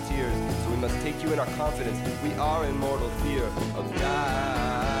privateers. So we must take you in our confidence. We are in mortal fear of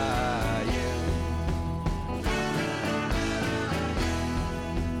dying."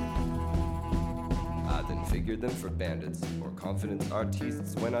 I then figured traded them for bandits or confident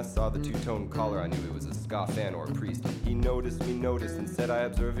artistes. When I saw the two-tone collar, I knew it was a ska fan or a priest. He noticed me notice and said, I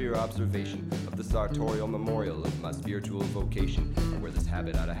observe your observation of the sartorial memorial of my spiritual vocation. I wear this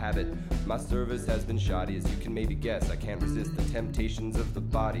habit out of habit. My service has been shoddy, as you can maybe guess. I can't resist the temptations of the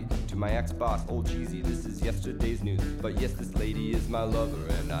body. To my ex-boss, old cheesy, this is yesterday's news. But yes, this lady is my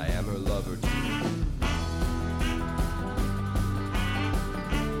lover, and I am her lover too.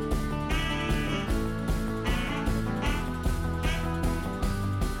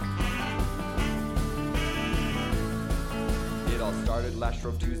 Last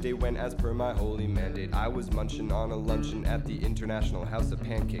Shrove Tuesday when, as per my holy mandate, I was munching on a luncheon at the International House of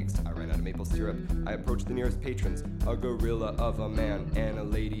Pancakes. I ran out of maple syrup. I approached the nearest patrons, a gorilla of a man and a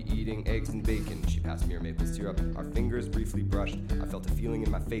lady eating eggs and bacon. She passed me her maple syrup. Our fingers briefly brushed. I felt a feeling in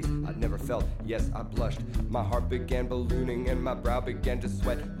my face I'd never felt. Yes, I blushed. My heart began ballooning and my brow began to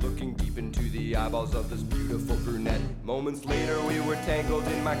sweat, looking deep into the eyeballs of this beautiful brunette. Moments later, we were tangled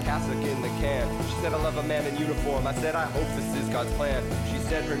in my cassock in the can. She said, I love a man in uniform. I said, I hope this is God's plan. She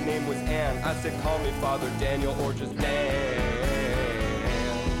said her name was Anne. I said, call me Father Daniel or just Dan.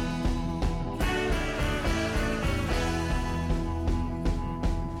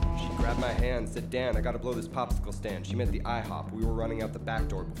 Grabbed my hand, said, Dan, I gotta blow this popsicle stand. She meant the IHOP. We were running out the back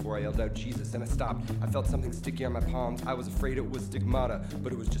door before I yelled out Jesus, and I stopped. I felt something sticky on my palms. I was afraid it was stigmata,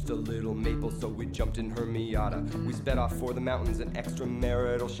 but it was just a little maple, so we jumped in her Miata. We sped off for the mountains and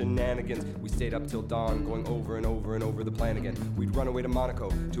extramarital shenanigans. We stayed up till dawn, going over and over and over the plan again. We'd run away to Monaco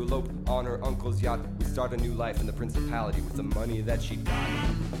to elope on her uncle's yacht. We'd start a new life in the principality with the money that she got.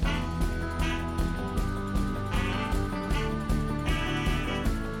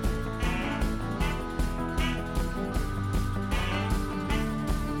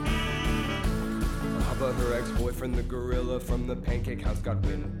 Her ex-boyfriend, the gorilla from the pancake house, got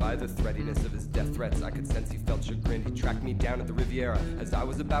wind by the threatiness of his death threats. I could sense he felt chagrin. He tracked me down at the Riviera as I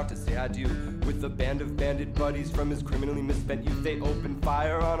was about to say adieu. With a band of bandit buddies from his criminally misspent youth, they opened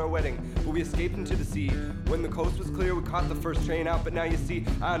fire on our wedding, but we escaped into the sea. When the coast was clear, we caught the first train out, but now you see,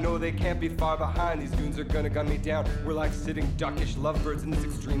 I know they can't be far behind. These goons are gonna gun me down. We're like sitting duckish lovebirds in this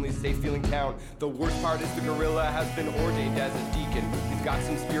extremely safe-feeling town. The worst part is the gorilla has been ordained as a deacon. He's got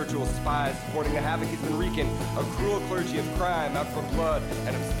some spiritual spies supporting the havoc he's been wreaking. A cruel clergy of crime out for blood,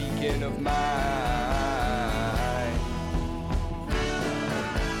 and I'm speaking of mine.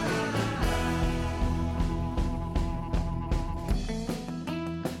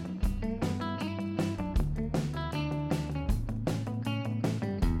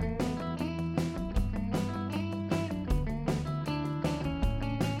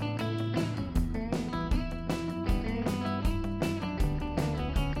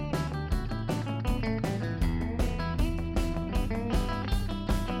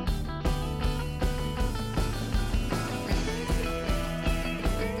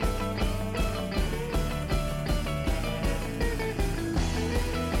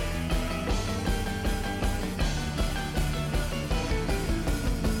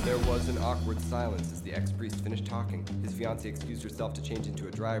 Awkward silence as the ex-priest finished talking. His fiancée excused herself to change into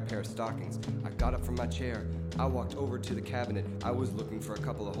a drier pair of stockings. I got up from my chair. I walked over to the cabinet. I was looking for a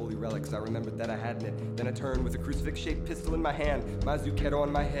couple of holy relics. I remembered that I hadn't it. Then I turned with a crucifix-shaped pistol in my hand, my zucchetto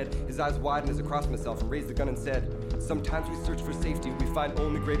on my head. His eyes widened as I crossed myself and raised the gun and said, sometimes we search for safety, we find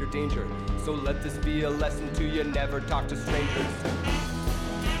only greater danger. So let this be a lesson to you, never talk to strangers.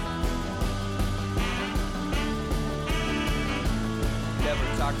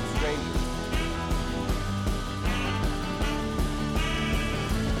 Never talk to strangers.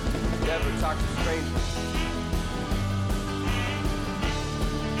 Never talk to strangers.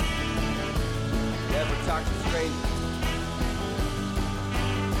 Never talk to strangers.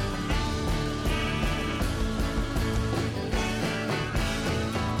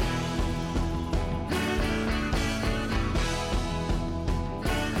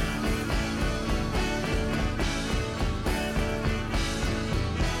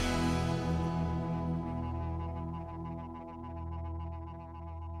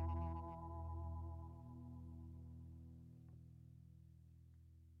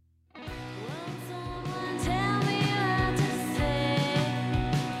 Tell me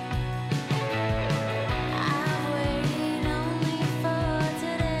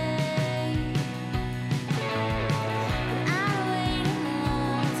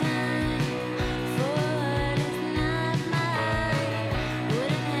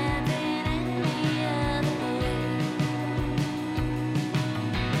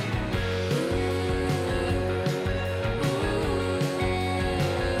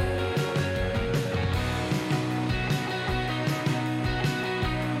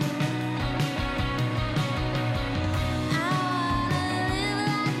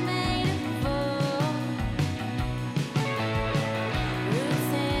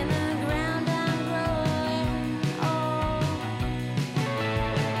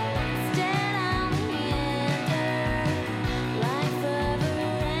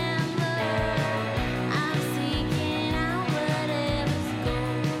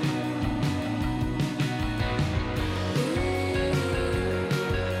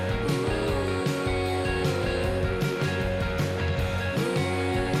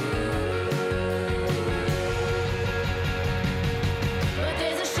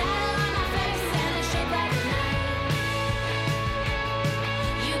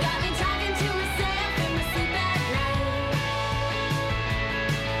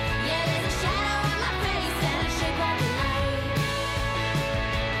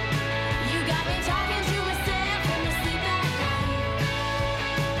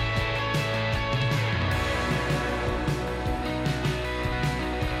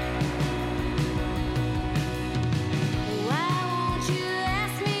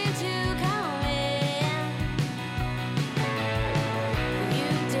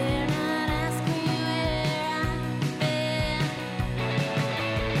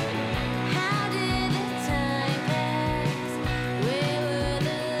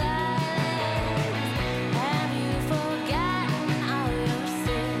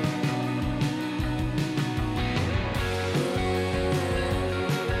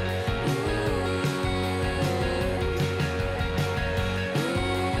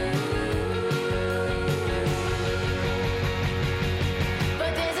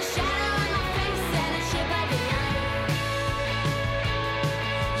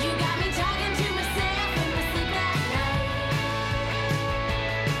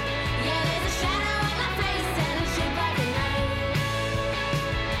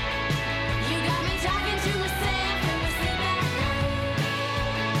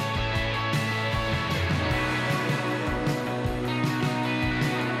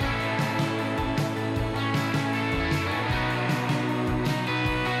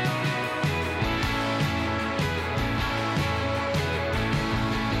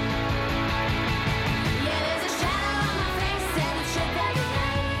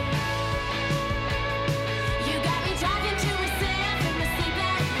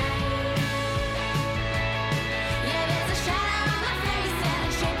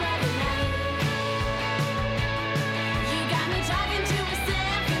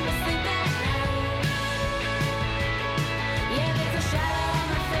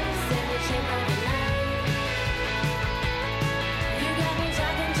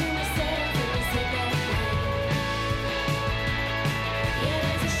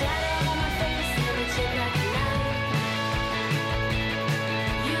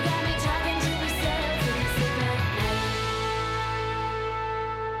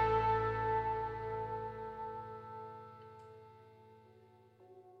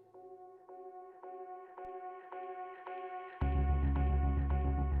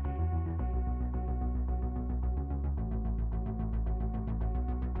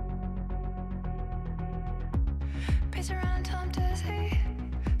Pace around until I'm dizzy.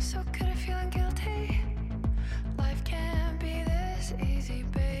 So good at feeling guilty. Life can't be this easy,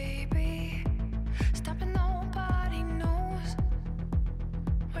 baby. Stopping, nobody knows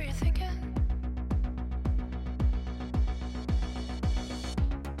what you're thinking.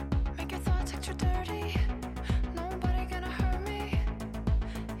 Make your thoughts extra dirty. Nobody gonna hurt me.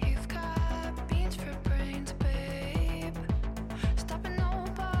 You've got beans for brains, babe. Stopping,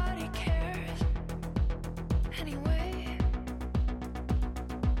 nobody cares anyway.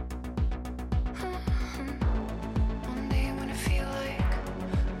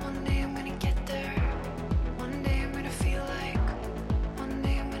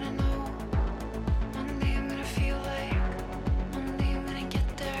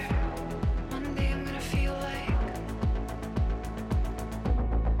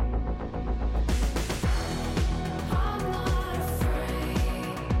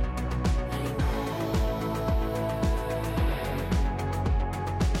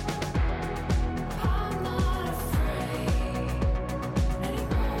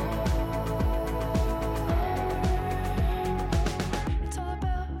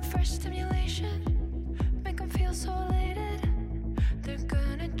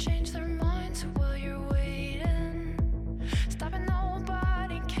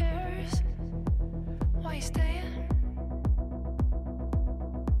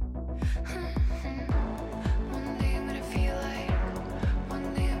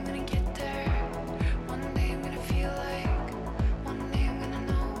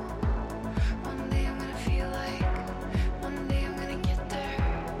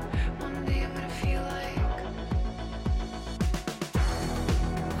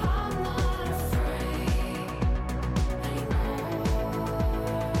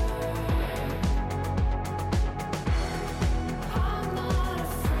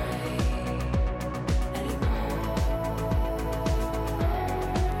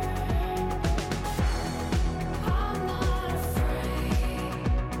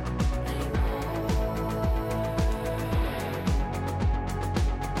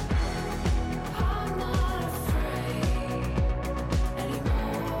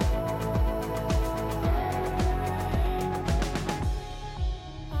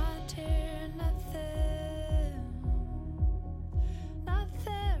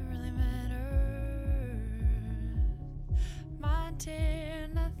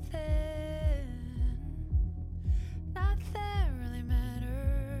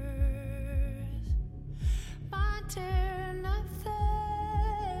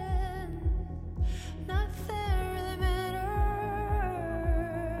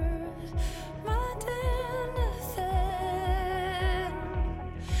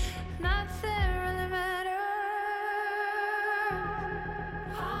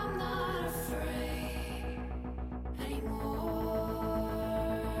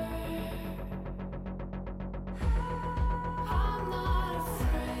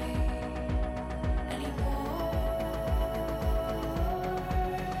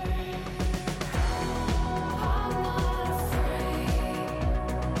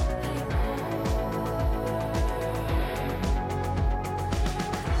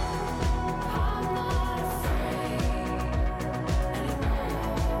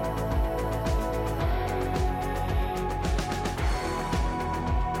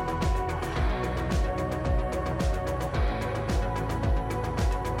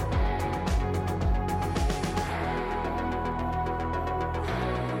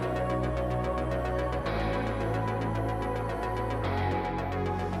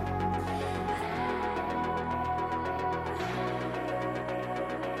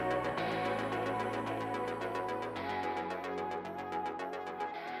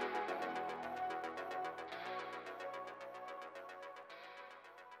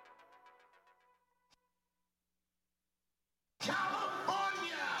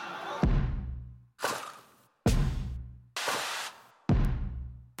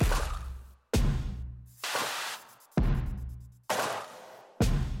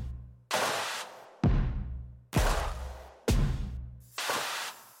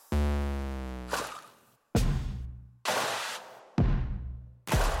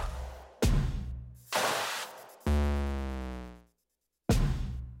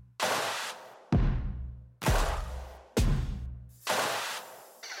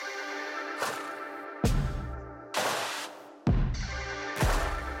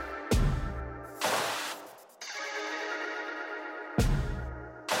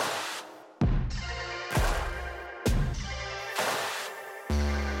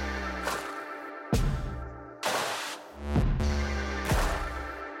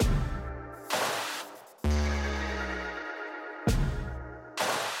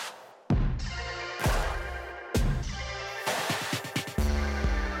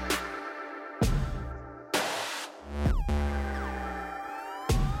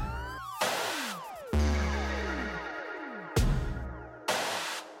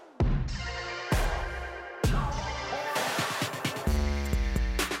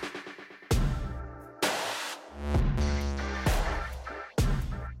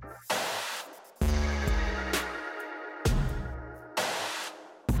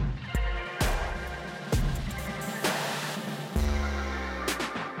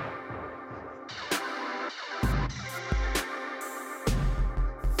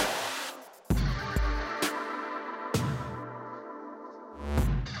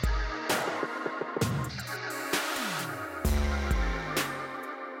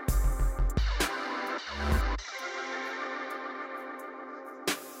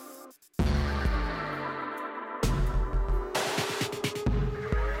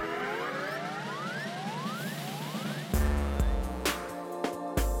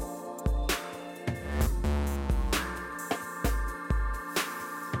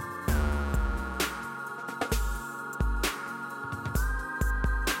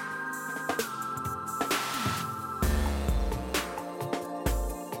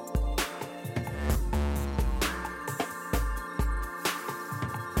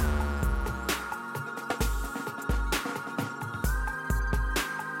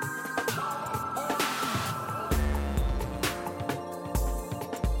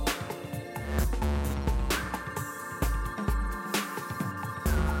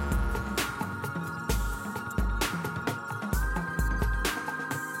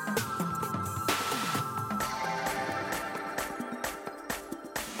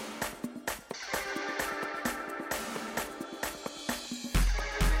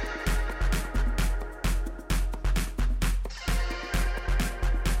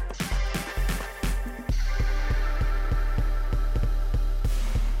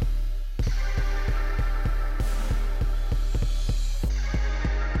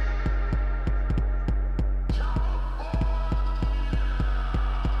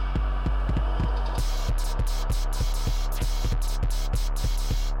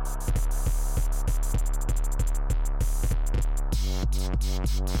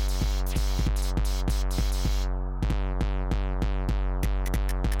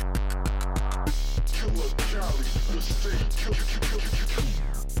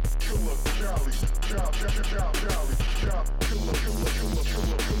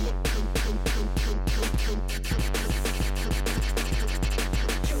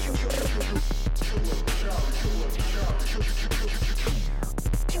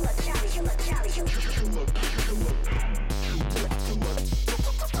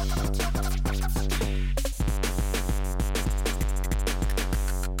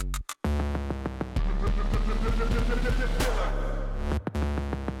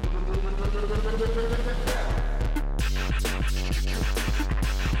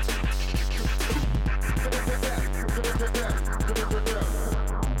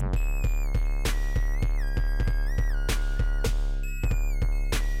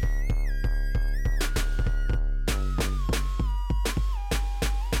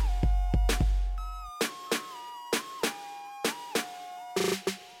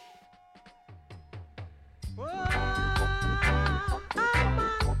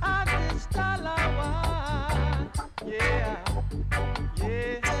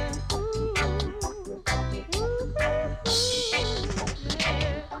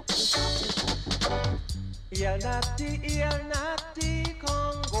 Il natty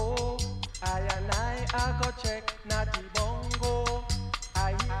Congo, I and I go check natty bongo.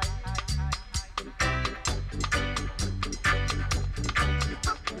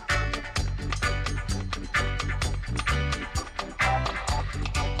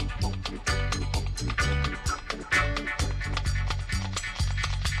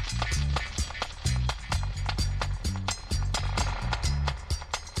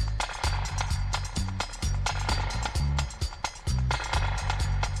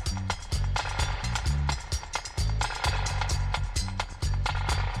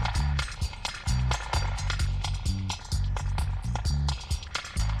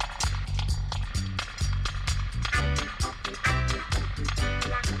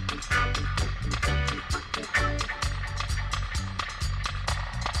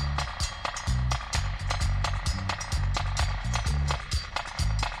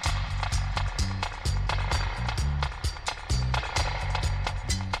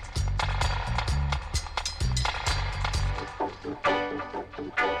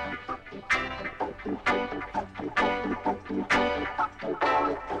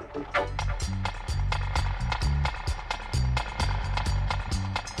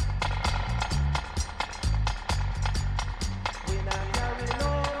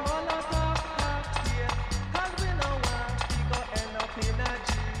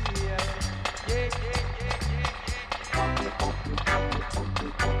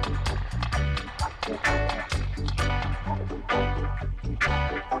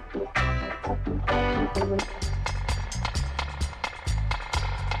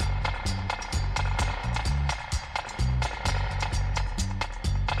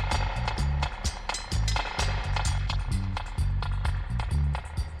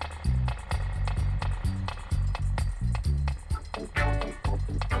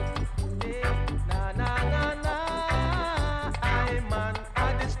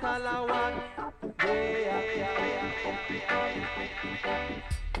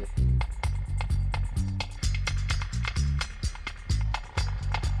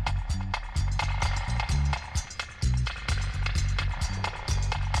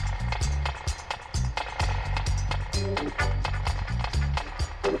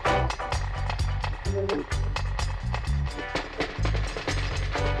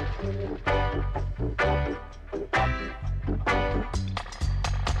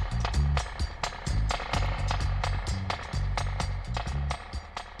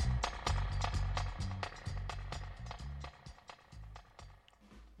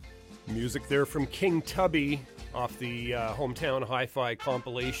 Music there from King Tubby off the Hometown Hi-Fi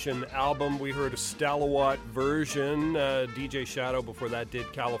compilation album. We heard a Stalawat version. DJ Shadow before that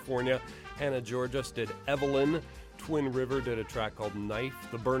did California. Hannah Georges did Evelyn. Twin River did a track called Knife.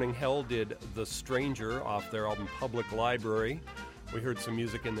 The Burning Hell did The Stranger off their album Public Library. We heard some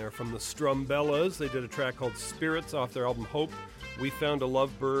music in there from the Strumbellas. They did a track called Spirits off their album Hope. We Found a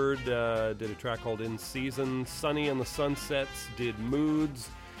Lovebird did a track called In Season. Sunny and the Sunsets did Moods.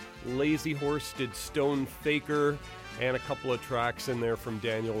 Lazy Horse did Stone Faker, and a couple of tracks in there from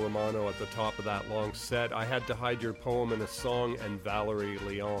Daniel Romano at the top of that long set. I Had to Hide Your Poem in a Song, and Valerie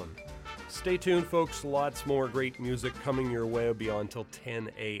Leon. Stay tuned, folks. Lots more great music coming your way. It'll be on till 10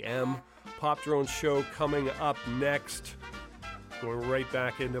 a.m. Pop Drone Show coming up next. Going right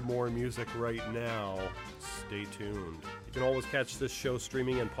back into more music right now. Stay tuned. You can always catch this show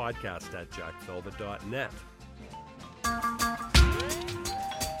streaming and podcast at jackvelvet.net.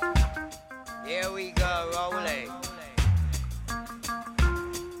 Here we go, rolling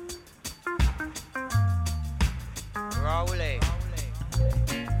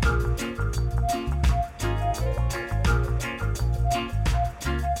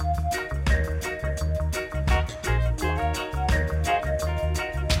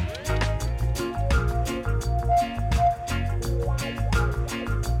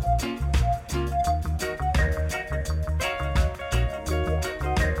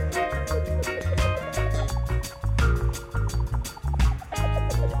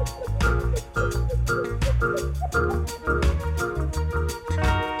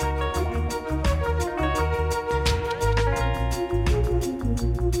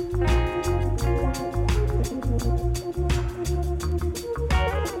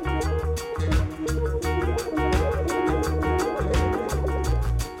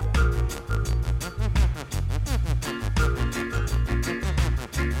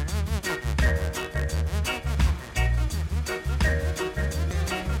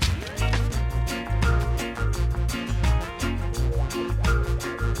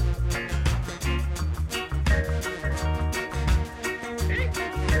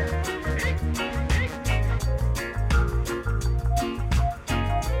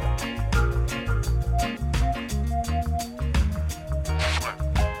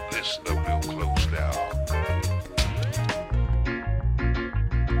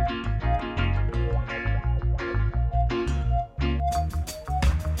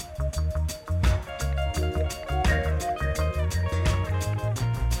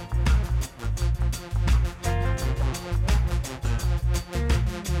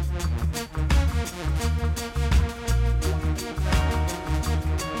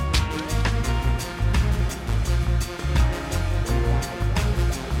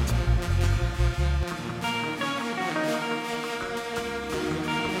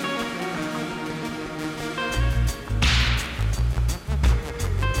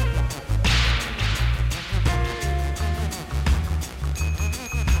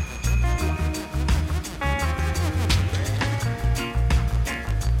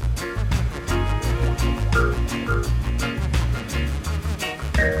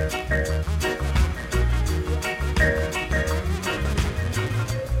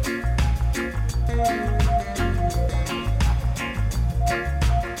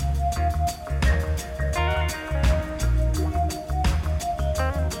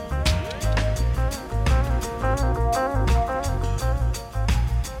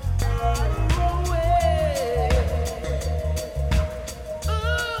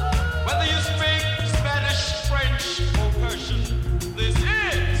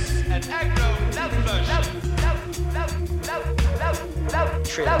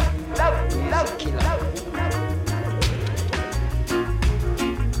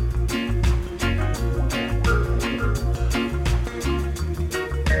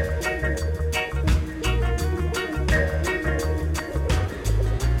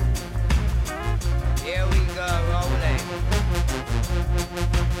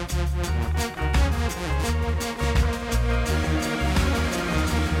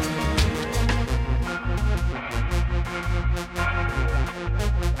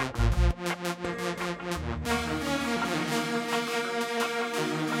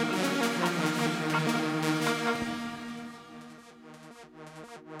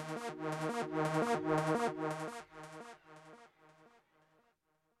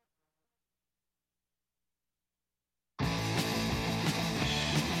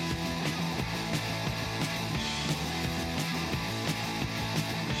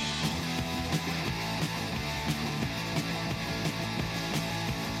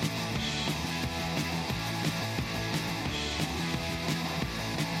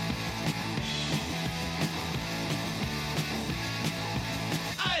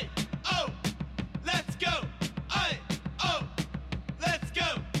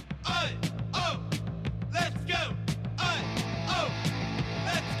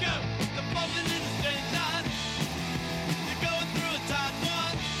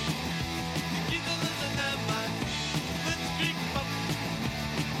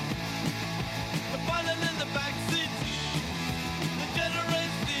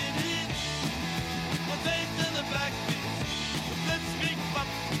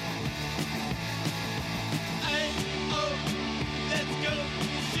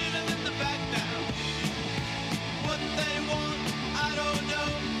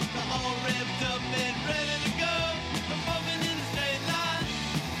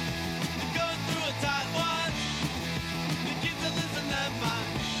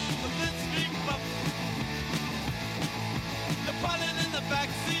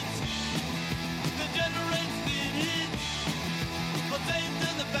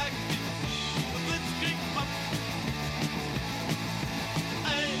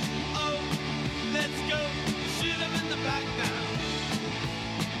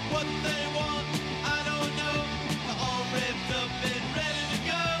what they want, I don't know. They're all revved up and ready to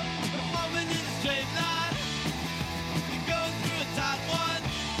go. We're moving in a straight line. It goes through a tight one.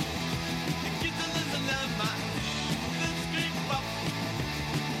 It gets a listen to my this scream pop.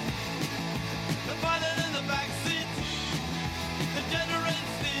 The pilot in the back seat. The generator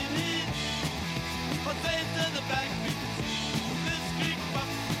steam heat. I'll say it to the back beat. This scream pop.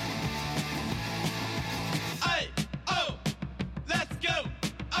 Aye, oh, let's go.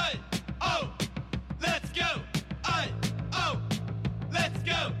 Aye, oh, let's go. Aye, oh, let's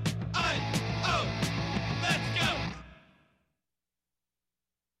go. Aye, oh, let's go.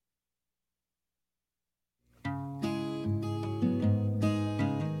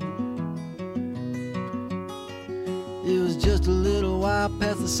 It was just a little while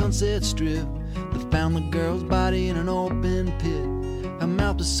past the Sunset Strip that found the girl's body in an open pit. Her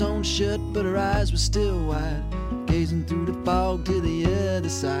mouth was sewn shut, but her eyes were still wide, gazing through the fog to the other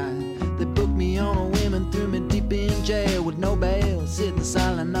side. They booked me on a whim and threw me deep in jail with no bail, sitting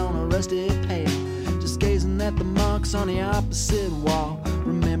silent on a rusty pail, just gazing at the marks on the opposite wall,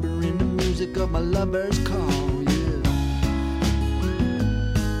 remembering the music of my lover's call.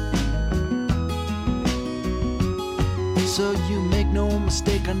 So you make no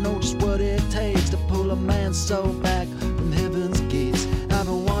mistake, I know just what it takes to pull a man's soul back from heaven's gates. I've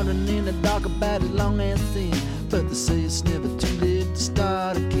been wandering in the dark about as long and thin, but they say it's never too late to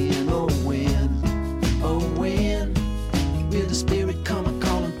start again. Oh when will the spirit come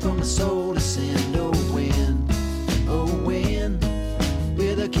a-calling from the soul to sin? Oh when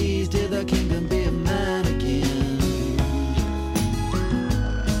will the keys to the kingdom be mine again?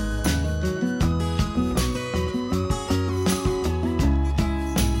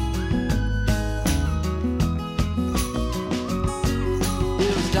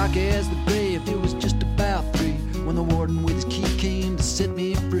 Dark as the grave, it was just about 3 when the warden with his key came to set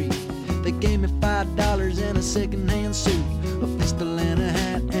me free. They gave me $5 and a second-hand suit, a pistol and a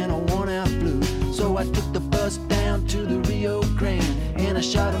hat and a worn-out blue. So I took the bus down to the Rio Grande and I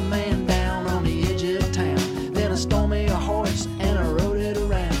shot a man down on the edge of town. Then I stole me a horse and I rode it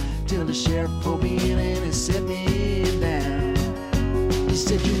around till the sheriff pulled me in and he set me down. He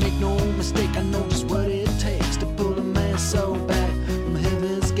said, you make no mistake, I know just what it takes to pull a man's soul back from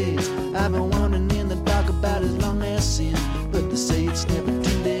heaven's gates. I've been wandering in the dark about as long as sin, but they say it's never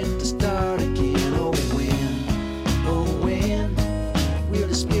too late to start again. Oh when will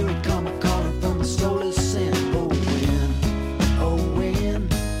the spirit come a-calling from the soul of sin? Oh when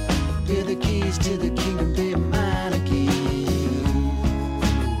will the keys to the kingdom be mine again?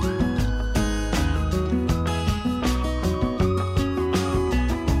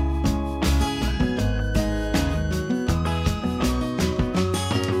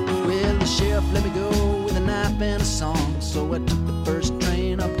 Let me go with a knife and a song. So I took the first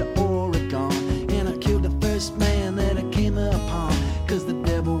train up to Oregon, and I killed the first man that I came upon, 'cause the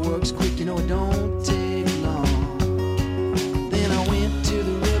devil works quick, you know it don't take long. Then I went to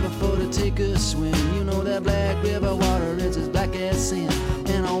the river for to take a swim. You know that black river water is as black as sin.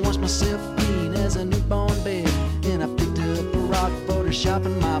 And I washed myself clean as a newborn babe, and I picked up a rock for to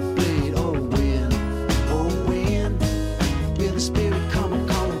sharpen my blade. Oh when will the spirit come and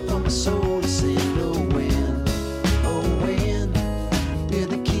calling from the soul to sin? Oh when will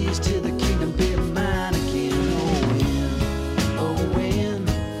the keys to the kingdom be mine again? Oh when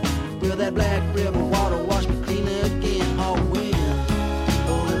will that black river water wash me clean again? Oh when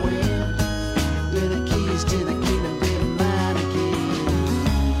will the keys to the kingdom be mine again?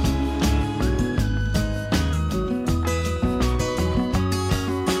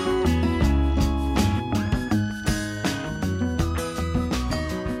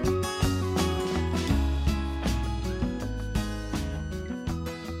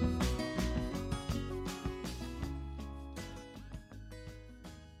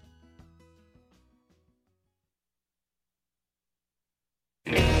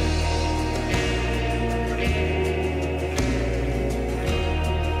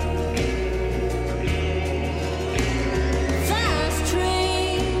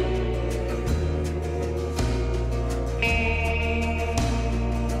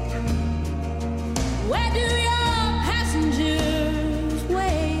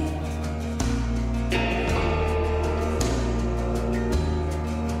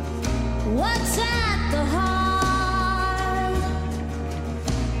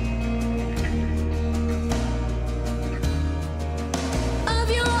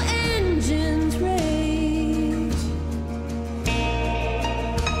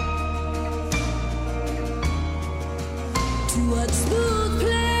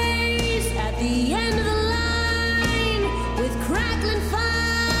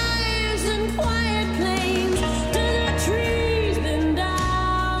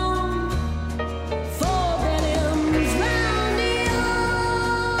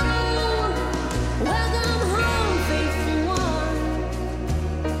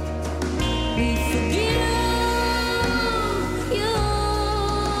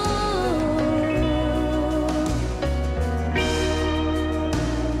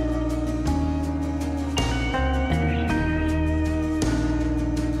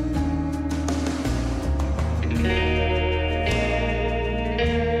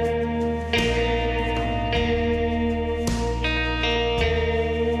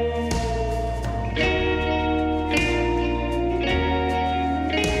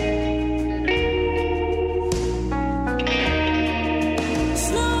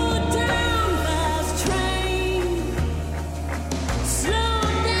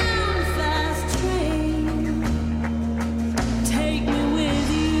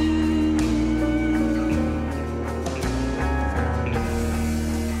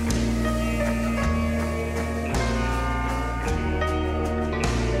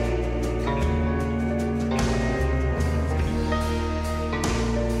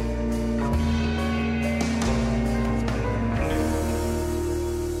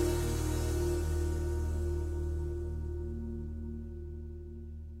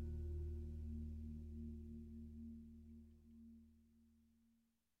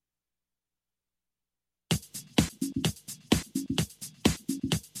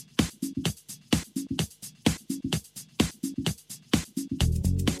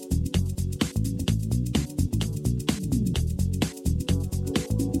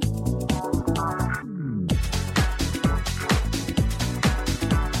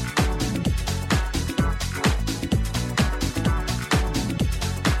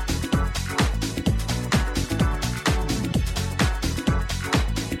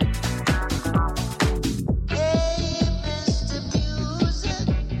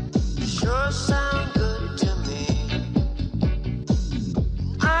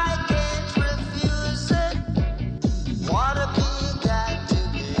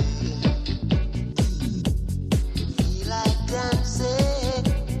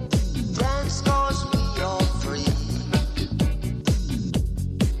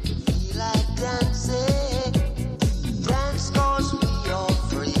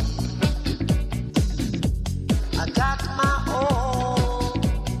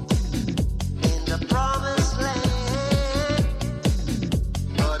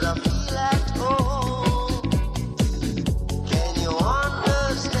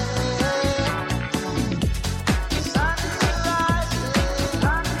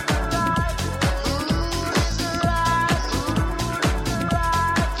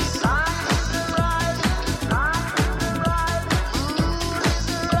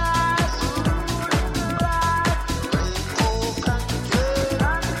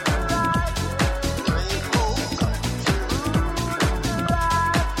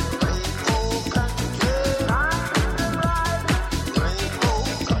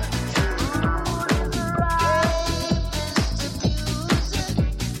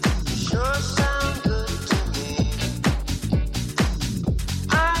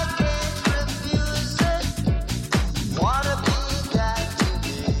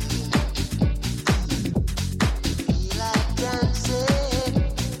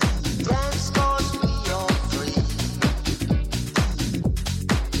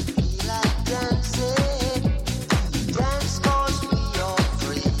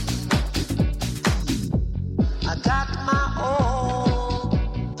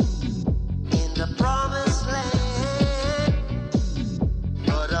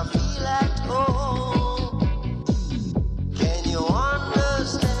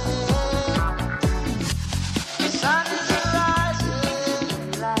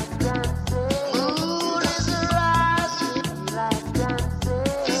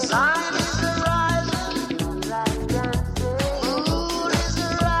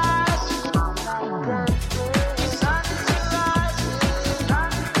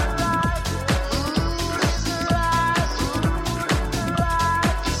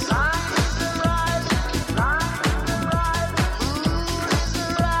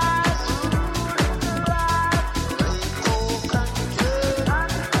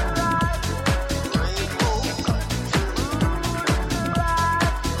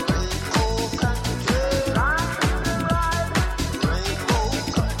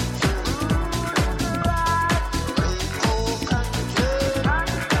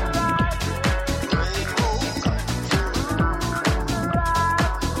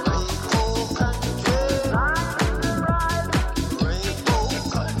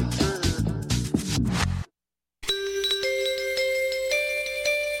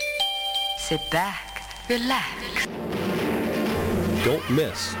 Sit back, relax. Don't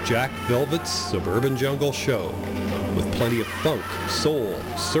miss Jack Velvet's Suburban Jungle Show with plenty of funk, soul,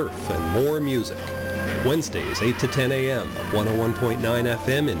 surf, and more music. Wednesdays, 8 to 10 a.m. 101.9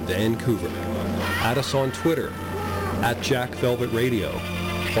 FM in Vancouver. Add us on Twitter, @Jack Velvet Radio.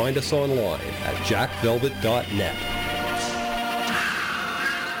 Find us online at jackvelvet.net.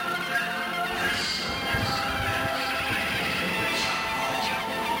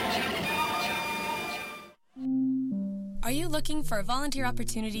 Are you looking for a volunteer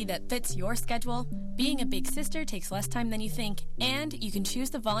opportunity that fits your schedule? Being a big sister takes less time than you think, and you can choose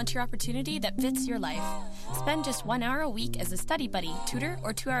the volunteer opportunity that fits your life. Spend just 1 hour a week as a study buddy, tutor,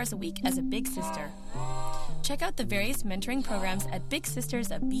 or 2 hours a week as a big sister. Check out the various mentoring programs at Big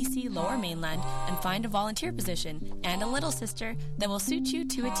Sisters of BC Lower Mainland and find a volunteer position and a little sister that will suit you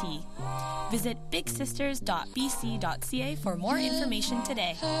to a T. Visit bigsisters.bc.ca for more information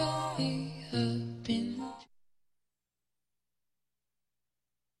today.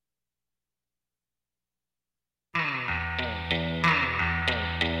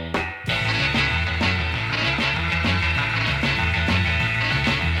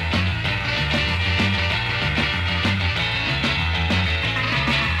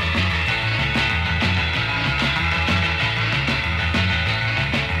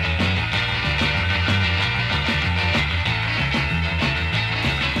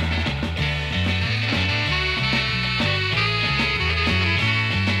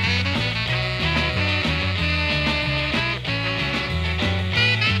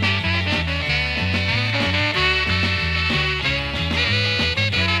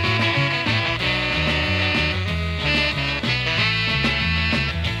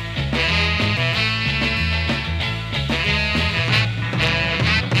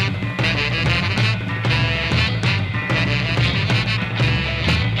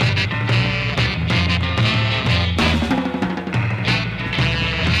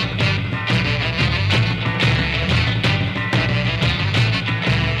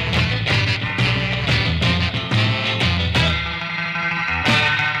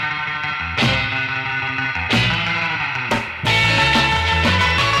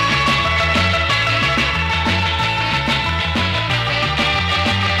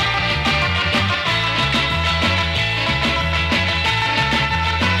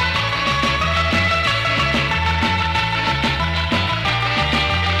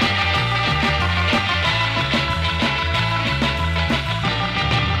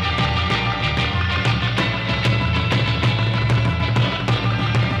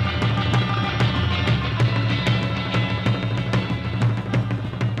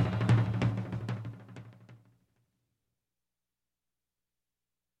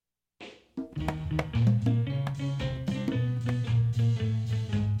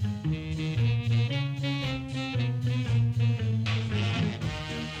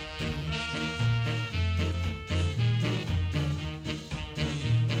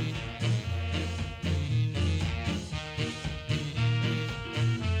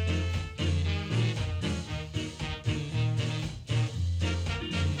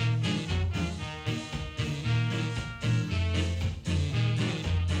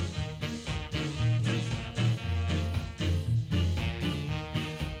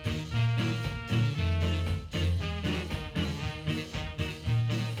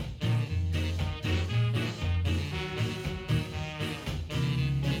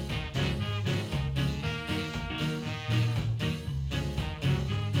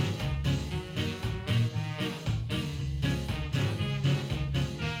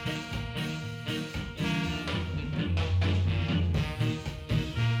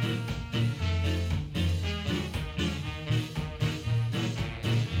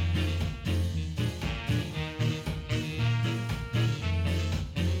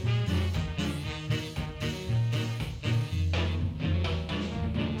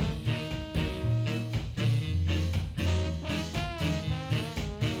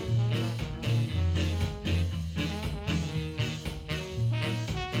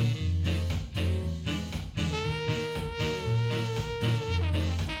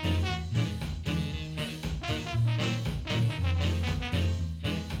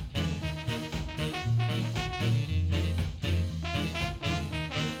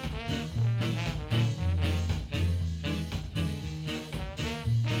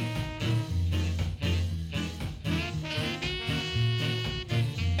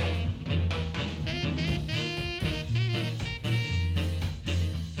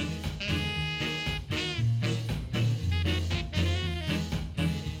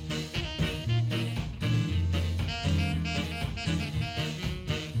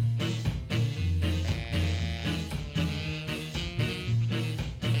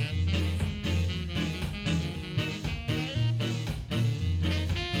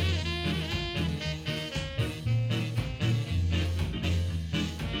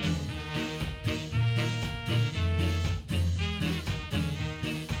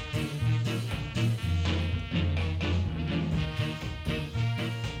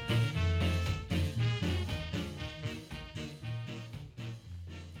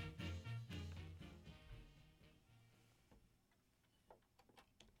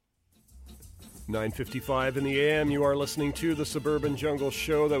 9:55 in the AM, you are listening to the Suburban Jungle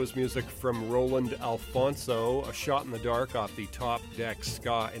Show. That was music from Roland Alfonso, A Shot in the Dark off the Top Deck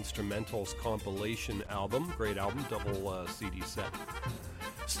Ska Instrumentals compilation album. Great album, double CD set.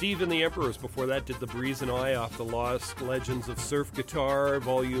 Steve and the Emperors before that did The Breeze and I off the Lost Legends of Surf Guitar,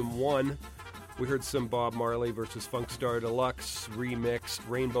 Volume 1. We heard some Bob Marley versus Funkstar Deluxe remixed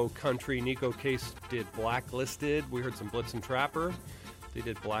Rainbow Country. Nico Case did Blacklisted. We heard some Blitzen Trapper. They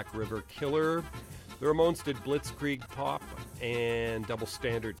did Black River Killer. The Ramones did Blitzkrieg Pop. And Double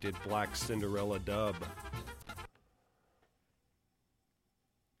Standard did Black Cinderella Dub.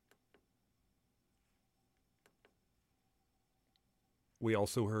 We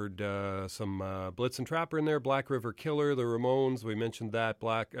also heard some Blitzen Trapper in there, Black River Killer, the Ramones, we mentioned that,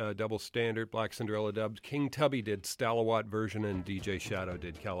 Black Double Standard, Black Cinderella Dub. King Tubby did Stalawatt version, and DJ Shadow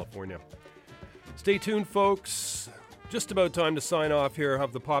did California. Stay tuned, folks. Just about time to sign off here.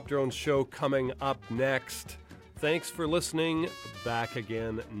 Have the Pop Drones show coming up next. Thanks for listening. Back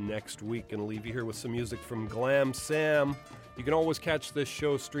again next week. Gonna leave you here with some music from Glam Sam. You can always catch this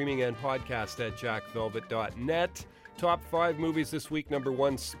show streaming and podcast at jackvelvet.net. Top 5 movies this week. Number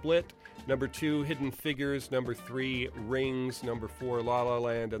 1, Split. Number 2, Hidden Figures. Number 3, Rings. Number 4, La La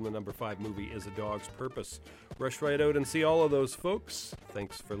Land. And the number 5 movie is A Dog's Purpose. Rush right out and see all of those, folks.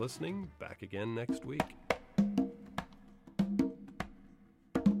 Thanks for listening. Back again next week.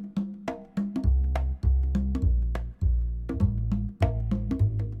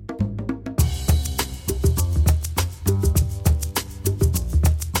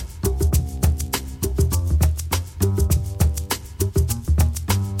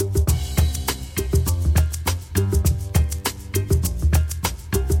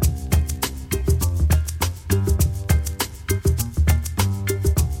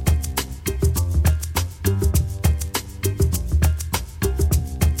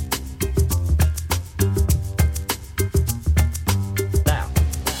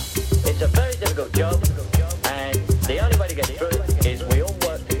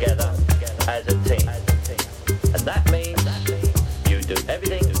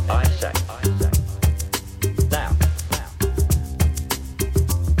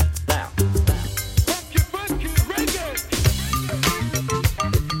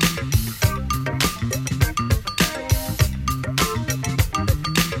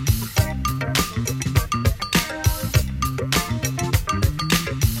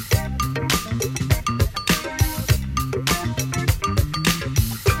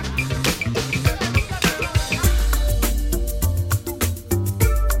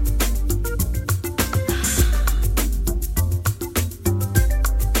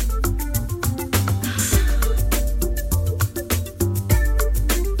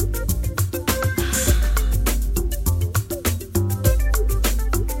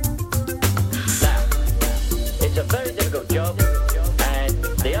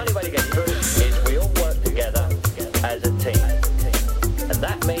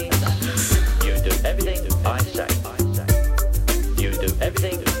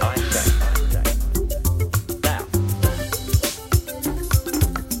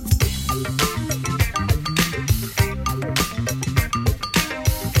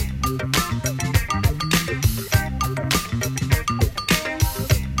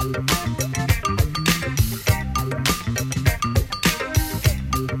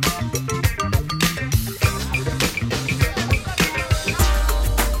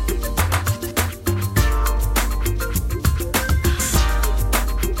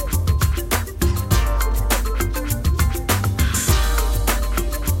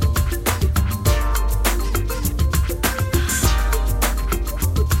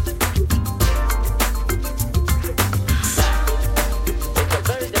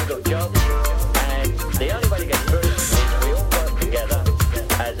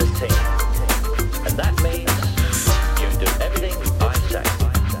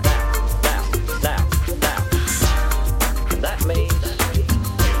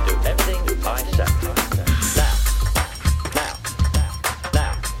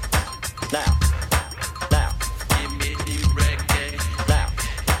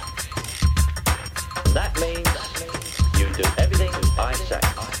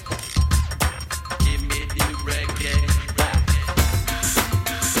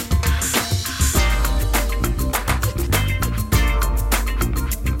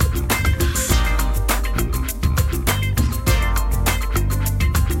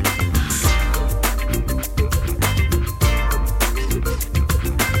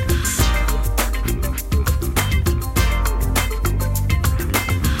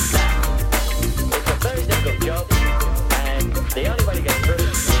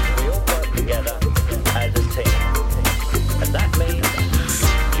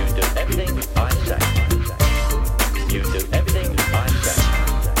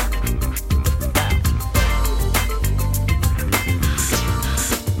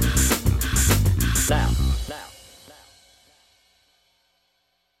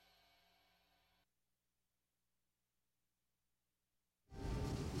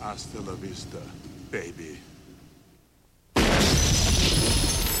 Hasta la vista, baby.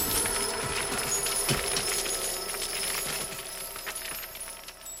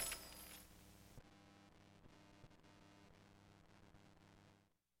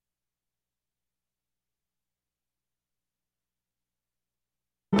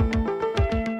 Thank you.